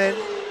 20th minute.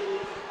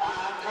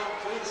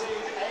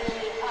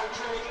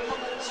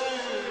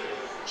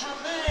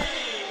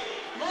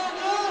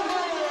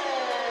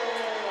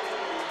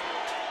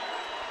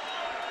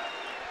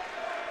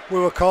 We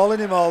were calling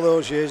him all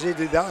those years. He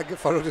did that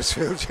for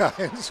Huddersfield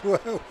Giants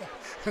well,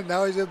 and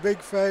now he's a big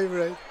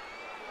favourite.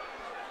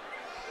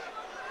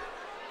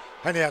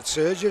 And he had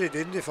surgery,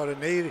 didn't he, for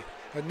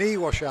a knee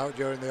washout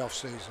during the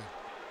off-season.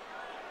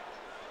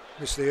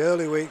 Missed the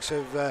early weeks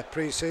of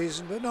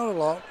pre-season, but not a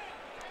lot.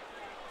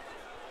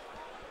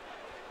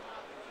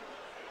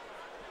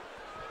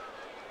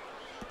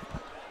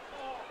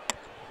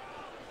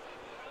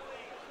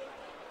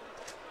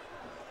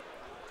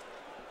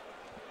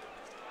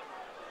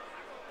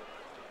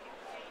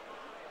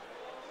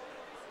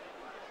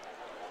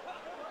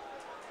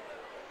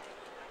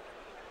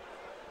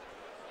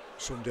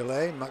 Some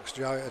delay, Max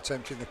Jowett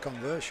attempting the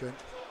conversion.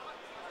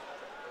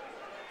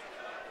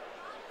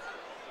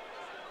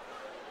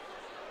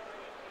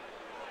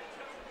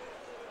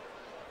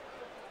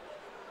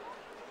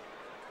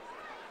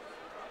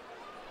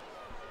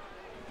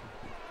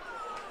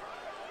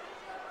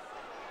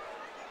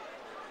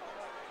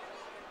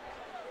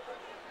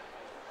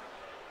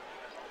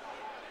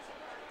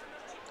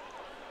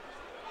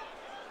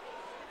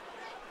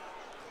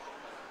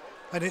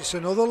 And it's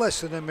another less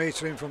than a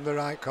metre in from the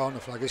right corner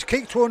flag. He's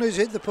kicked one, he's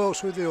hit the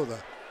post with the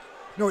other.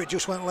 No, it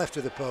just went left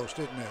of the post,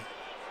 didn't it?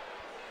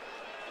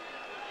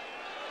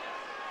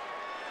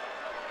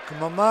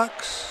 Come on,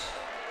 Max.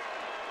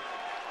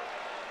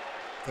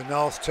 The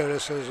North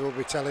Terraces will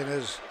be telling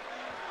us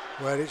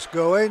where it's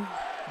going.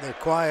 They're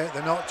quiet,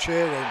 they're not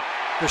cheering.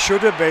 They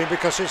should have been,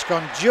 because it's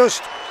gone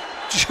just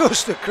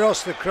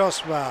across the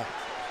crossbar.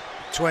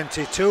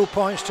 22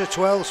 points to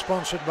 12,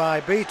 sponsored by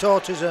Beat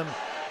Autism.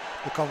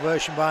 The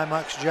conversion by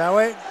Max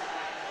Jowett.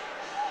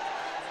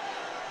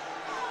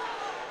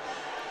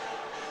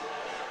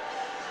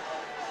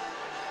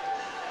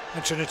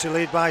 And Trinity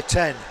lead by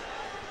 10.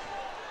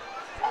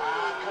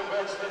 And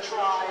converts the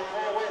try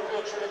for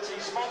Wakefield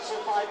Trinity,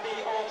 sponsored by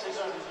Beat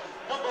Autism.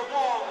 Number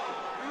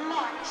 1,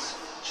 Max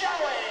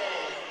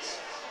Jowett.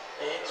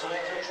 It's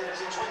Wakefield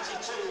Trinity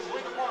 22,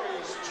 Wigan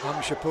Warriors 12.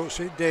 Hampshire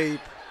puts it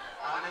deep.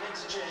 And an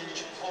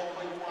interchange for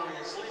Wigan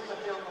Warriors. Leave the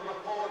field, number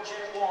 4,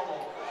 Jay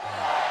Wardle.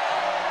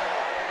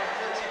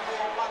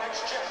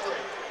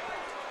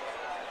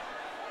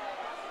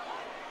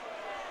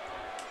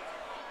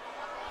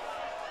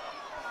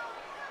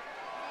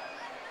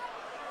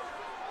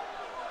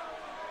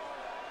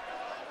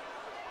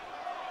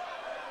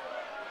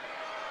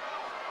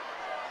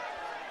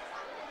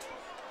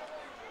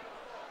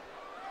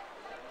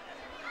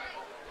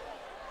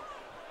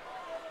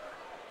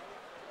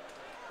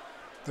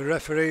 The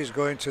referee's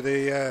going to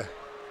the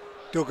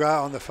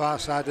dugout on the far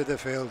side of the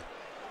field.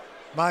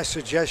 My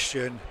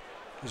suggestion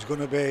is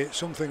going to be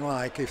something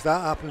like, if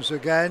that happens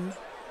again,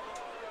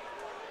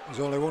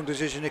 there's only one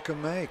decision he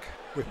can make.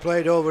 We've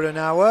played over an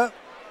hour.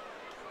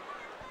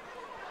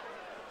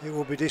 It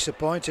would be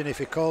disappointing if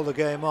he called the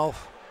game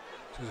off.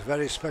 It was a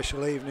very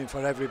special evening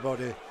for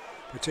everybody,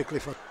 particularly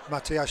for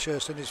Matty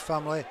Ashurst and his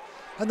family.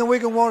 And the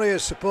Wigan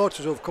Warriors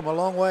supporters who have come a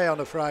long way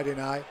on a Friday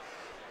night.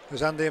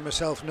 As Andy and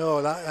myself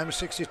know, that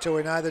M62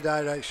 in either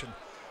direction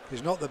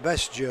is not the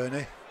best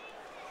journey.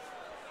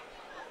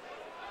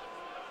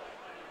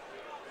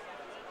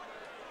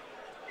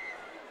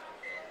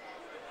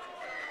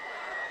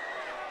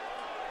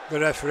 The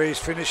referees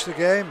finished the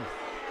game.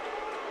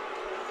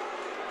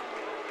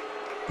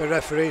 The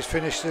referees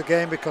finished the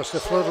game because the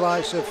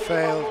floodlights have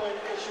failed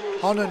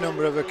on a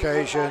number of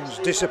occasions.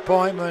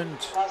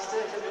 Disappointment.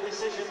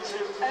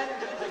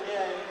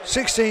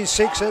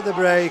 16-6 at the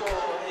break.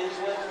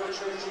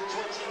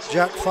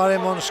 Jack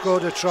Farrimon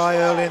scored a try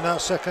early in that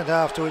second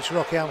half, to which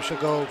Rocky Hampshire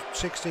goal,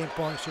 16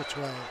 points to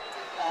 12.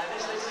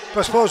 But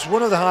I suppose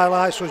one of the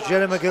highlights was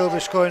Jerry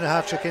McGilvery scoring a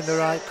hat-trick in the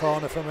right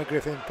corner from a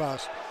Griffin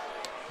pass,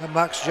 and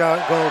Max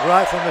Jowett goal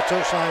right from the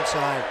touchline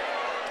side.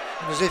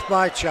 And as if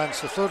by chance,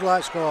 the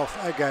floodlights go off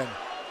again.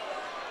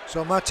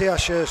 So Matty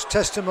Ashurst's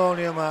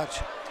testimonial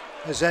match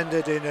has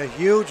ended in a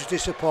huge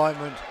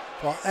disappointment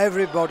for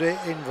everybody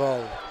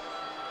involved.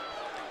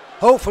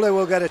 Hopefully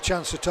we'll get a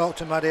chance to talk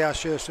to Matty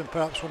Ashurst and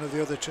perhaps one of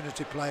the other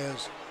Trinity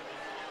players.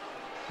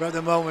 But at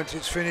the moment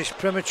it's finished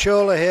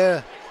prematurely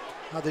here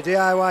at the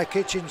DIY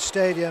Kitchen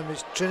Stadium.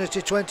 It's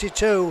Trinity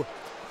 22,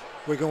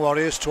 Wigan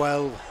Warriors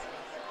 12.